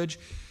coverage,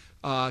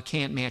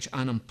 can't match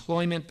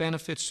unemployment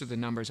benefits to the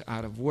numbers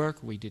out of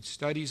work. We did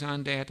studies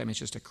on that. I mean, it's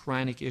just a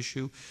chronic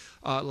issue.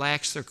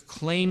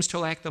 Claims to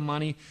lack the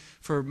money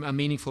for a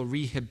meaningful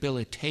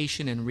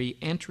rehabilitation and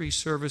re-entry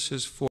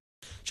services for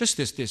just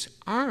this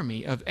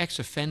army of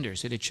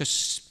ex-offenders that it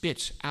just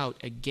spits out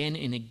again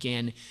and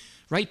again,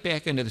 right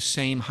back into the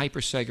same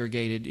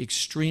hyper-segregated,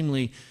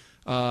 extremely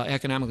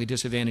economically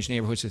disadvantaged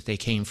neighborhoods that they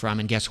came from.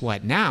 And guess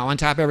what? Now, on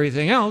top of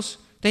everything else,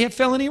 they have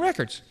felony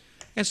records.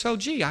 And so,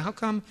 how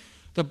come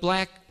the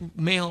black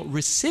male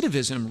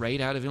recidivism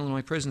rate out of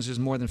Illinois prisons is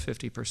more than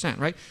 50%,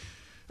 right?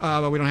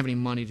 But we don't have any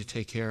money to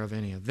take care of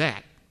any of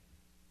that.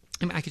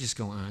 I mean, I could just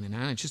go on and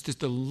on. It's just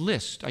the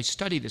list. I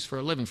studied this for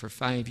a living for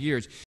 5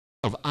 years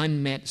of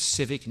unmet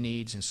civic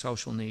needs and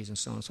social needs and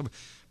so on and so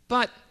forth.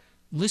 But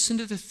listen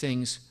to the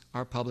things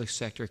our public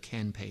sector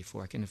can pay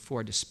for. It can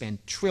afford to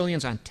spend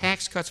trillions on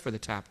tax cuts for the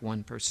top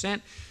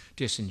 1%,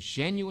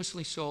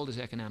 disingenuously sold as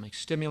economic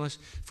stimulus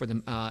for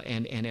them,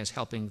 and as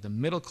helping the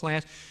middle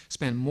class,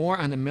 spend more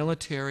on the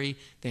military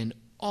than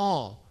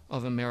all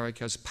of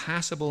America's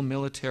possible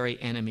military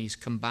enemies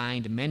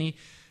combined many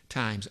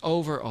times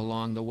over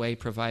along the way,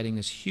 providing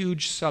this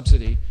huge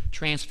subsidy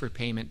transfer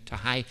payment to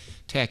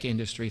high-tech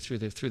industry through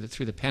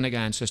the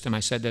Pentagon system. I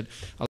said that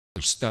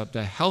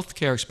the health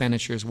care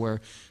expenditures were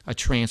a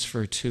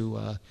transfer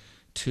to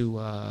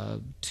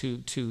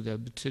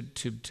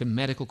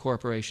medical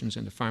corporations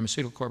and to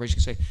pharmaceutical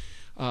corporations. Say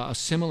a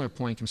similar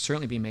point can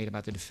certainly be made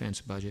about the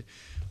defense budget.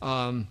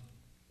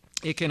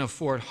 It can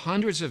afford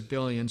hundreds of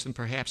billions and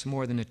perhaps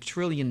more than $1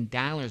 trillion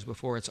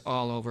before it's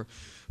all over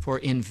for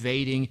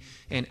invading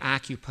and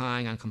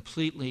occupying on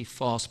completely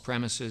false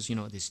premises,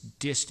 this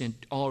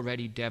distant,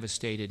 already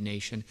devastated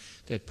nation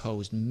that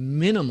posed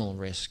minimal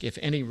risk, if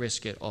any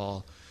risk at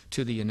all,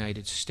 to the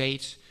United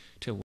States,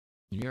 to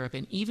Europe,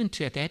 and even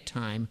to, at that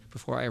time,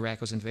 before Iraq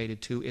was invaded,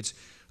 to its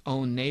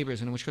own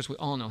neighbors, and which, of course, we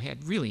all know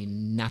had really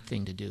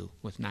nothing to do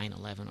with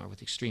 9/11 or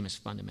with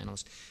extremist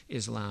fundamentalist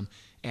Islam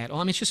at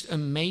all. I mean, it's just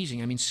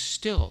amazing. I mean,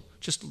 still,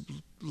 just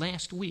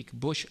last week,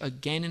 Bush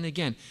again and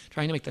again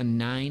trying to make the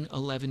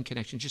 9/11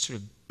 connection, just sort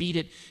of beat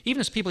it.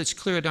 Even as people, it's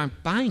clear that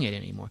aren't buying it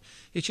anymore.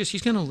 It's just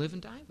he's going to live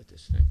and die with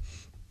this thing,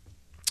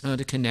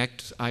 to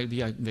connect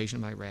the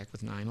invasion of Iraq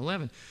with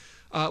 9/11.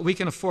 We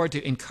can afford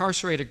to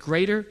incarcerate a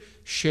greater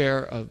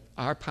share of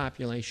our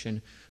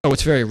population. Oh,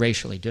 it's very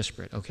racially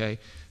disparate, okay,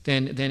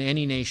 than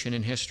any nation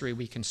in history.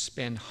 We can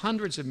spend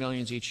hundreds of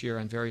millions each year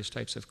on various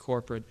types of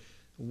corporate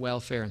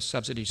welfare and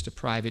subsidies to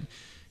private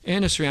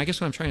industry. I guess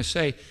what I'm trying to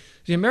say,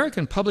 the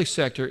American public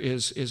sector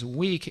is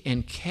weak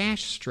and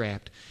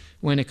cash-strapped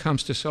when it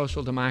comes to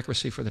social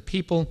democracy for the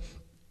people,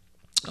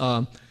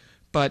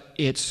 but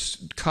its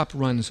cup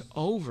runs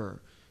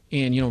over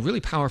in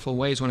really powerful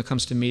ways when it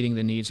comes to meeting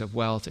the needs of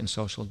wealth and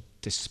social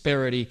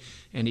disparity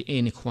and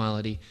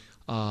inequality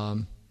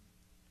and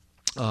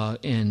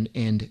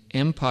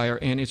empire.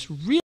 And it's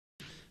really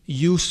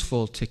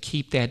useful to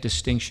keep that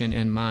distinction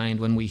in mind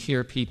when we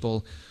hear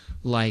people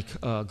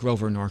like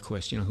Grover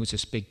Norquist, who's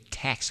this big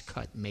tax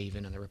cut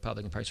maven in the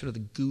Republican Party, sort of the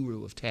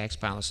guru of tax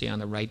policy on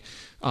the right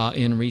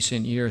in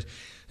recent years.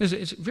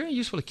 It's very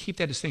useful to keep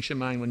that distinction in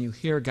mind when you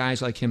hear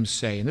guys like him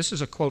say, and this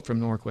is a quote from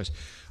Norquist,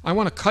 I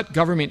want to cut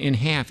government in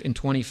half in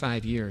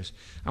 25 years.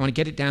 I want to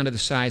get it down to the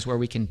size where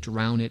we can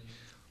drown it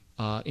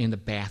in the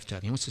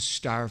bathtub. He wants to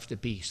starve the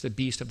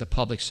beast of the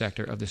public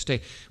sector of the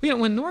state.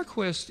 When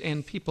Norquist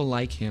and people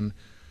like him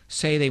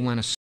say they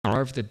want to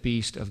starve the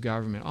beast of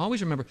government,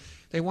 always remember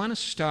they want to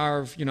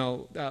starve,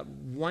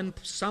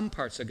 some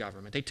parts of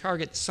government. They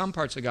target some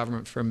parts of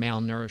government for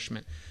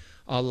malnourishment.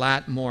 a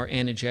lot more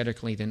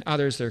energetically than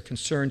others. They're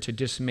concerned to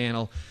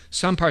dismantle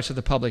some parts of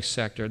the public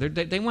sector.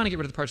 They want to get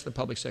rid of the parts of the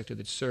public sector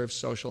that serve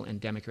social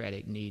and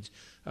democratic needs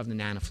of the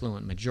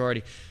non-affluent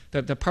majority.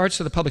 The parts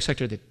of the public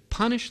sector that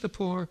punish the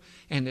poor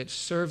and that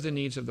serve the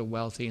needs of the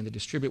wealthy and that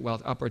distribute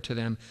wealth upward to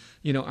them,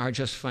 are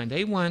just fine.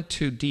 They want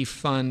to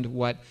defund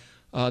what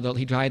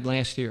he died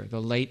last year, the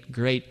late,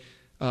 great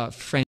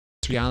French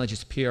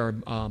sociologist Pierre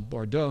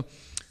Bourdieu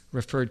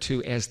referred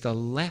to as the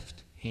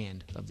left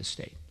hand of the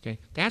state. Okay?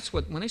 That's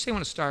what, when they say I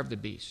want to starve the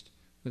beast,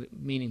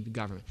 meaning the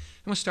government,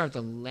 I want to starve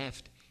the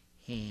left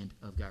hand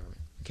of government.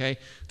 Okay?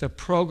 The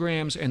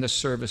programs and the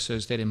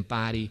services that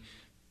embody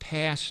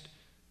past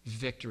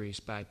victories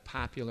by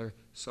popular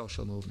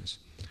social movements.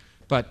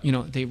 But,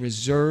 they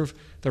reserve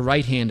the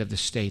right hand of the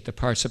state, the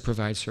parts that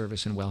provide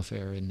service and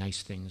welfare and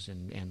nice things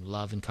and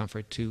love and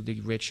comfort to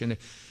the rich and the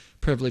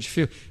privileged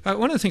few.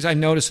 One of the things I've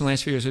noticed in the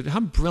last few years is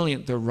how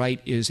brilliant the right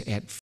is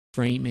at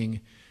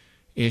framing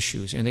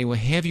issues. And they will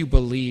have you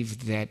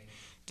believe that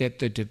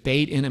the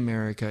debate in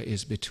America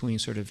is between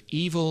sort of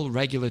evil,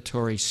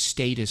 regulatory,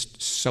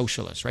 statist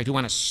socialists, right, who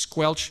want to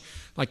squelch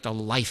like the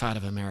life out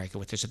of America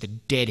with this, the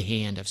dead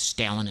hand of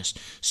Stalinist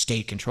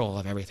state control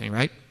of everything,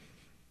 right?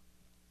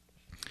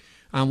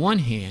 On one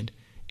hand,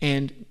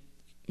 and,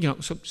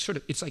 so sort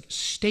of it's like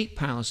state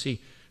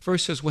policy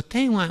versus what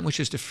they want, which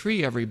is to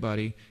free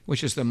everybody,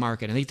 which is the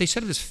market. And they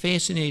set up this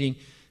fascinating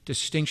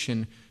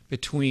distinction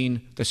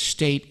between the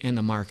state and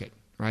the market,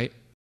 right?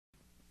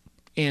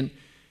 And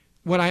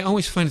what I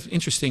always find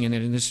interesting in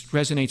it, and this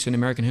resonates in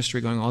American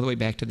history going all the way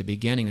back to the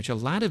beginning, which a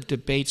lot of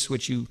debates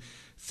which you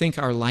think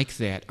are like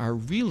that are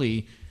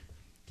really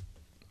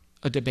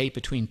a debate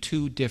between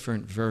two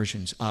different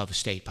versions of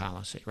state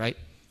policy, right?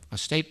 A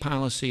state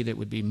policy that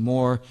would be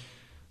more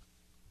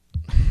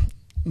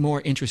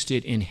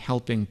interested in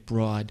helping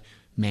broad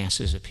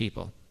masses of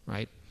people,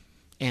 right?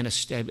 And a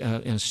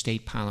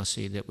state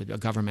policy that would, a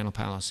governmental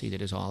policy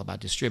that is all about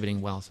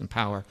distributing wealth and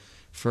power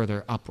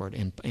further upward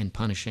and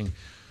punishing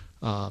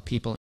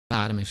people.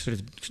 I mean, sort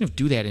of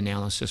do that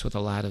analysis with a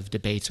lot of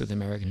debates with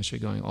American history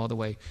going all the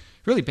way,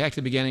 really back to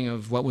the beginning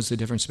of what was the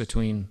difference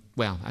between,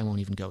 well, I won't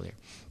even go there.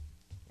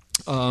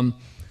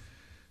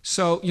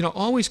 So,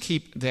 always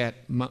keep that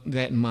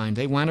in mind.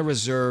 They want to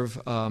reserve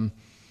the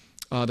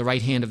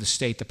right hand of the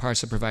state, the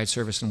parts that provide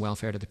service and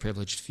welfare to the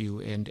privileged few,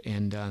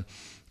 and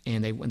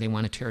they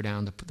want to tear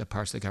down the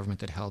parts of the government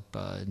that help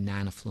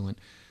non-affluent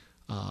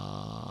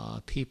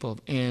people.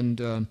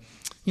 And,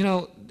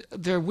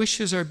 their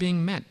wishes are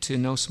being met to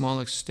no small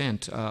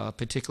extent,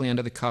 particularly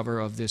under the cover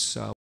of this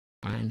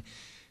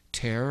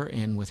terror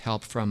and with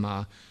help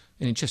from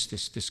and just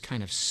this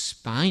kind of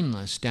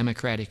spineless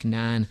democratic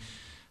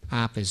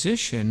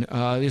non-opposition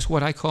is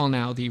what I call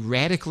now the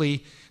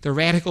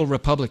radical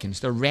Republicans,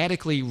 the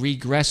radically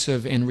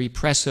regressive and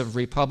repressive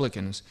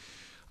Republicans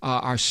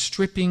are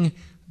stripping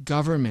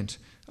government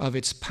of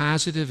its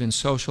positive and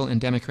social and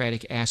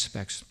democratic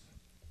aspects.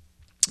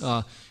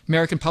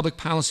 American public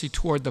policy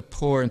toward the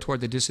poor and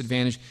toward the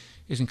disadvantaged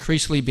is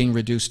increasingly being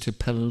reduced to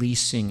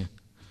policing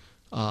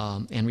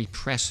and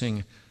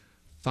repressing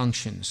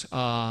functions.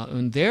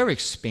 And they're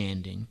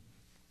expanding,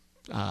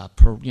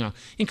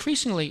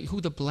 increasingly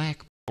who the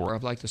black poor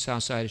of like the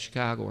south side of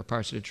Chicago or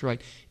parts of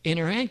Detroit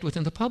interact with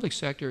in the public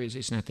sector is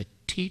it's not the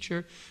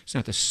teacher, it's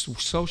not the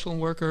social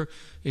worker,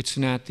 it's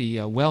not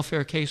the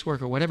welfare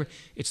caseworker, whatever.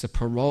 It's the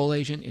parole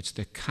agent, it's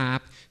the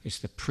cop, it's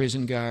the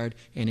prison guard,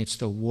 and it's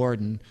the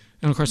warden.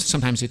 And of course,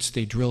 sometimes it's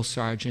the drill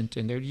sergeant,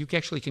 and you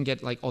actually can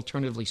get like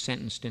alternatively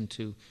sentenced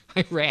into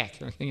Iraq,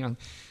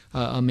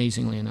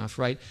 amazingly enough,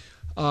 right?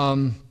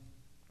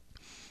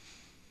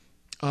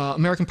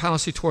 American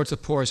policy towards the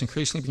poor is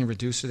increasingly being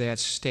reduced to that.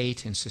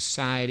 State and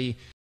society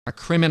are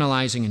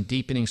criminalizing and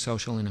deepening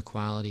social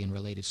inequality and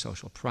related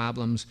social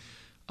problems.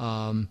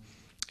 And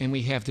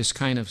we have this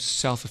kind of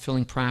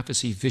self-fulfilling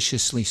prophecy,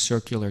 viciously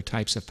circular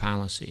types of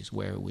policies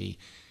where we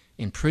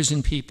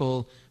imprison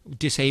people,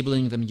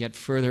 disabling them yet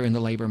further in the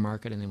labor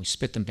market, and then we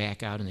spit them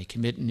back out and they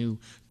commit new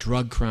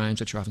drug crimes,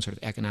 which are often sort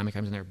of economic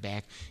crimes, and they're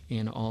back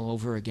in all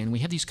over again. We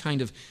have these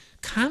kind of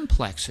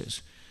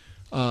complexes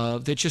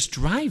that just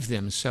drive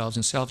themselves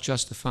in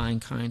self-justifying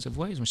kinds of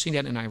ways. We're seeing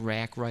that in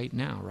Iraq right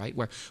now, right?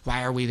 Where,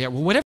 why are we there?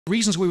 Well, whatever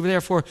reasons we were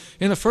there for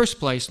in the first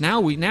place,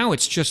 now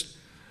it's just,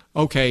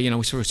 okay,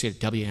 we sort of said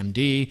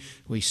WMD,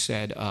 we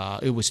said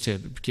it was to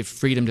give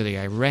freedom to the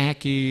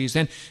Iraqis,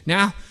 and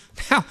now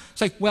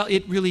it's like, well,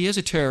 it really is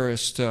a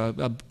terrorist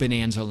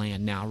bonanza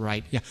land now,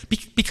 right? Yeah,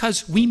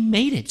 because we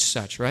made it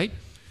such, right?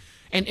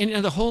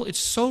 And the whole, it's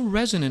so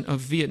resonant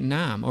of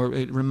Vietnam, or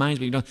it reminds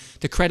me,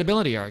 the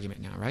credibility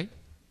argument now, right?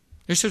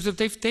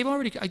 They've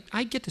already,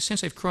 I get the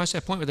sense they've crossed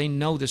that point where they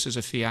know this is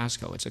a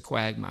fiasco, it's a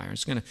quagmire,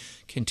 it's going to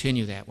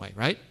continue that way,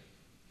 right?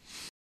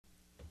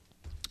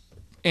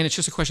 And it's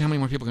just a question of how many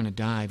more people are going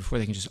to die before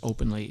they can just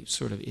openly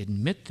sort of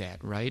admit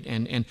that, right?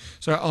 And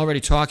so they're already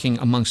talking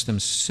amongst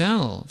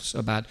themselves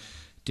about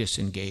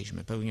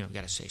disengagement. But, we've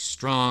got to stay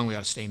strong, we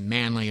got to stay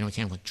manly, we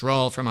can't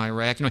withdraw from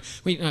Iraq.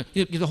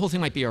 The whole thing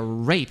might be a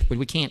rape, but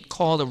we can't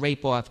call the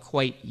rape off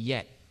quite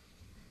yet.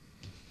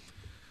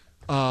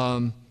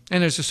 And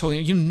there's this whole,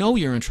 you know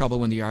you're in trouble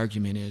when the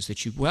argument is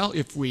that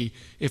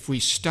if we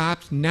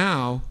stopped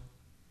now,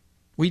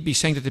 we'd be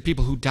saying that the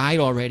people who died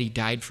already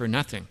died for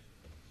nothing,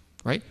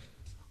 right?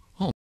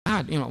 Oh,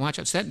 God, watch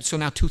out. So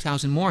now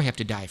 2,000 more have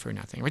to die for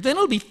nothing, right? Then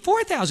it'll be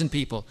 4,000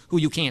 people who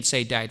you can't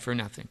say died for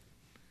nothing,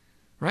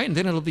 right? And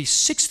then it'll be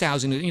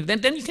 6,000.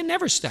 Then you can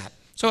never stop.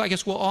 So I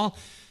guess we'll all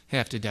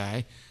have to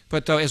die.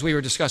 But though, as we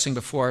were discussing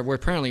before, we're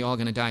apparently all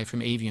going to die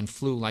from avian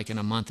flu like in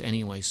a month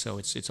anyway, so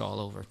it's all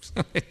over.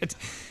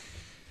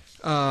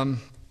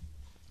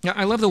 Now,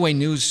 I love the way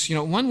news,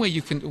 the one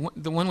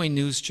way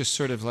news just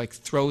sort of like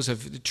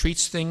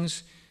treats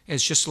things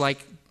as just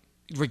like,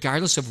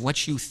 regardless of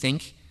what you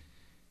think,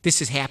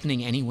 this is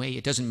happening anyway,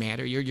 it doesn't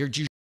matter, you're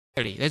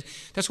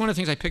that's one of the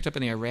things I picked up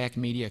in the Iraq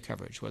media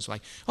coverage was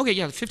like, okay,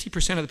 yeah,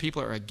 50% of the people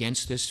are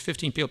against this,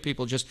 15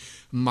 people just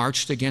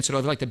marched against it,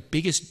 over like the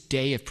biggest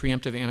day of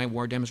preemptive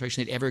anti-war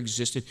demonstration that ever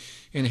existed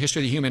in the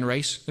history of the human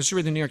race. This is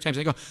where the New York Times,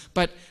 they go,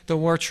 but the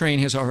war train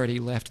has already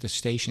left the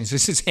stations,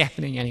 this is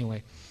happening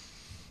anyway.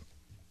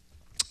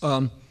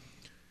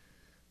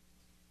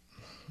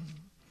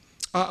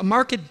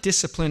 Market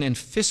discipline and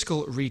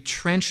fiscal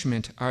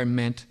retrenchment are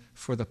meant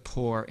for the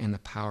poor and the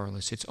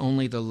powerless. It's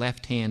only the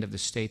left hand of the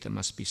state that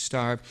must be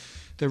starved.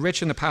 The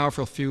rich and the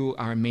powerful few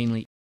are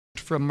mainly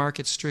from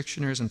market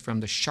strictures and from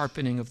the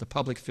sharpening of the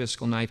public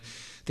fiscal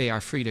knife. They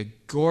are free to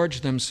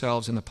gorge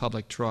themselves in the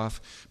public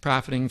trough,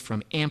 profiting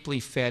from amply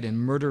fed and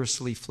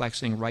murderously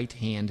flexing right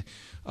hand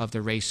of the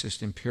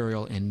racist,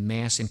 imperial, and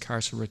mass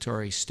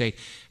incarceratory state.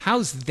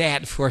 How's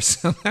that for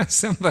some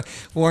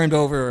warmed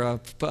over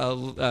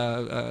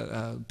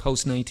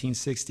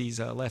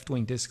post-1960s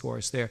left-wing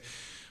discourse there?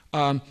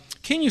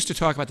 King used to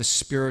talk about the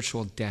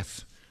spiritual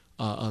death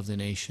of the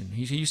nation.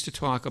 He used to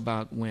talk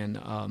about when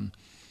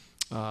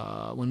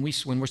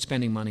we're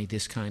spending money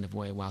this kind of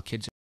way while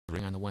kids are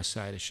on the west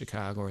side of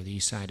Chicago or the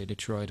east side of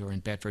Detroit or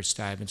in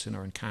Bedford-Stuyvesant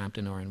or in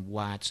Compton or in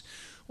Watts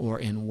or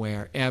in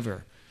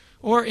wherever.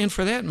 Or in,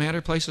 for that matter,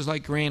 places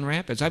like Grand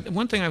Rapids.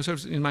 One thing I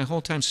was in my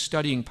whole time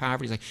studying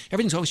poverty is like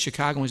everything's always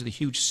Chicago is the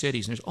huge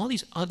cities, and there's all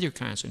these other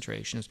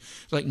concentrations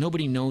like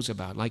nobody knows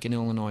about, like in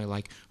Illinois,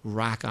 like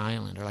Rock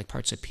Island, or like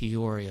parts of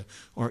Peoria,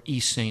 or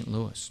East St.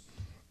 Louis.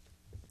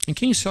 And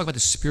King used to talk about the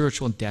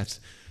spiritual death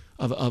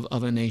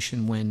of a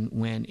nation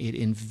when it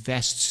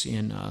invests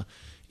in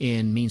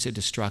means of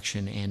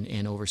destruction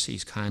and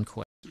overseas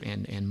conquest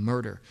and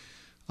murder,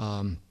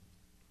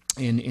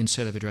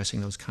 instead of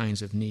addressing those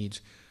kinds of needs.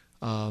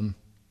 And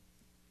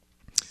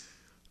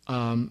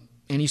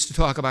he used to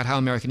talk about how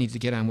America needs to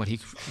get on what he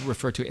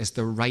referred to as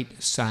the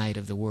right side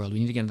of the world. We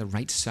need to get on the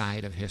right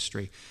side of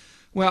history.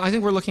 Well, I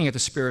think we're looking at the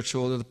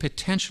spiritual, the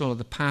potential,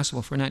 the possible,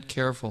 if we're not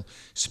careful,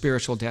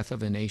 spiritual death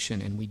of a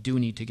nation, and we do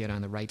need to get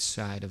on the right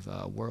side of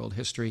world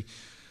history.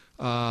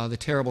 The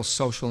terrible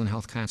social and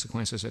health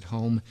consequences at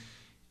home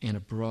and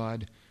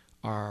abroad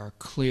are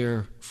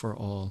clear for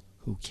all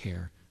who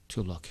care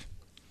to look.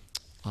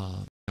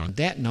 On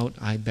that note,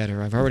 I've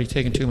already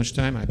taken too much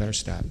time, I better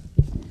stop.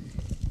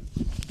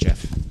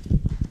 Jeff.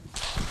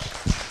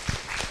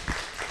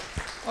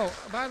 Oh,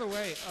 by the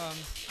way, I'm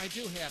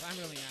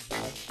really not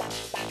here.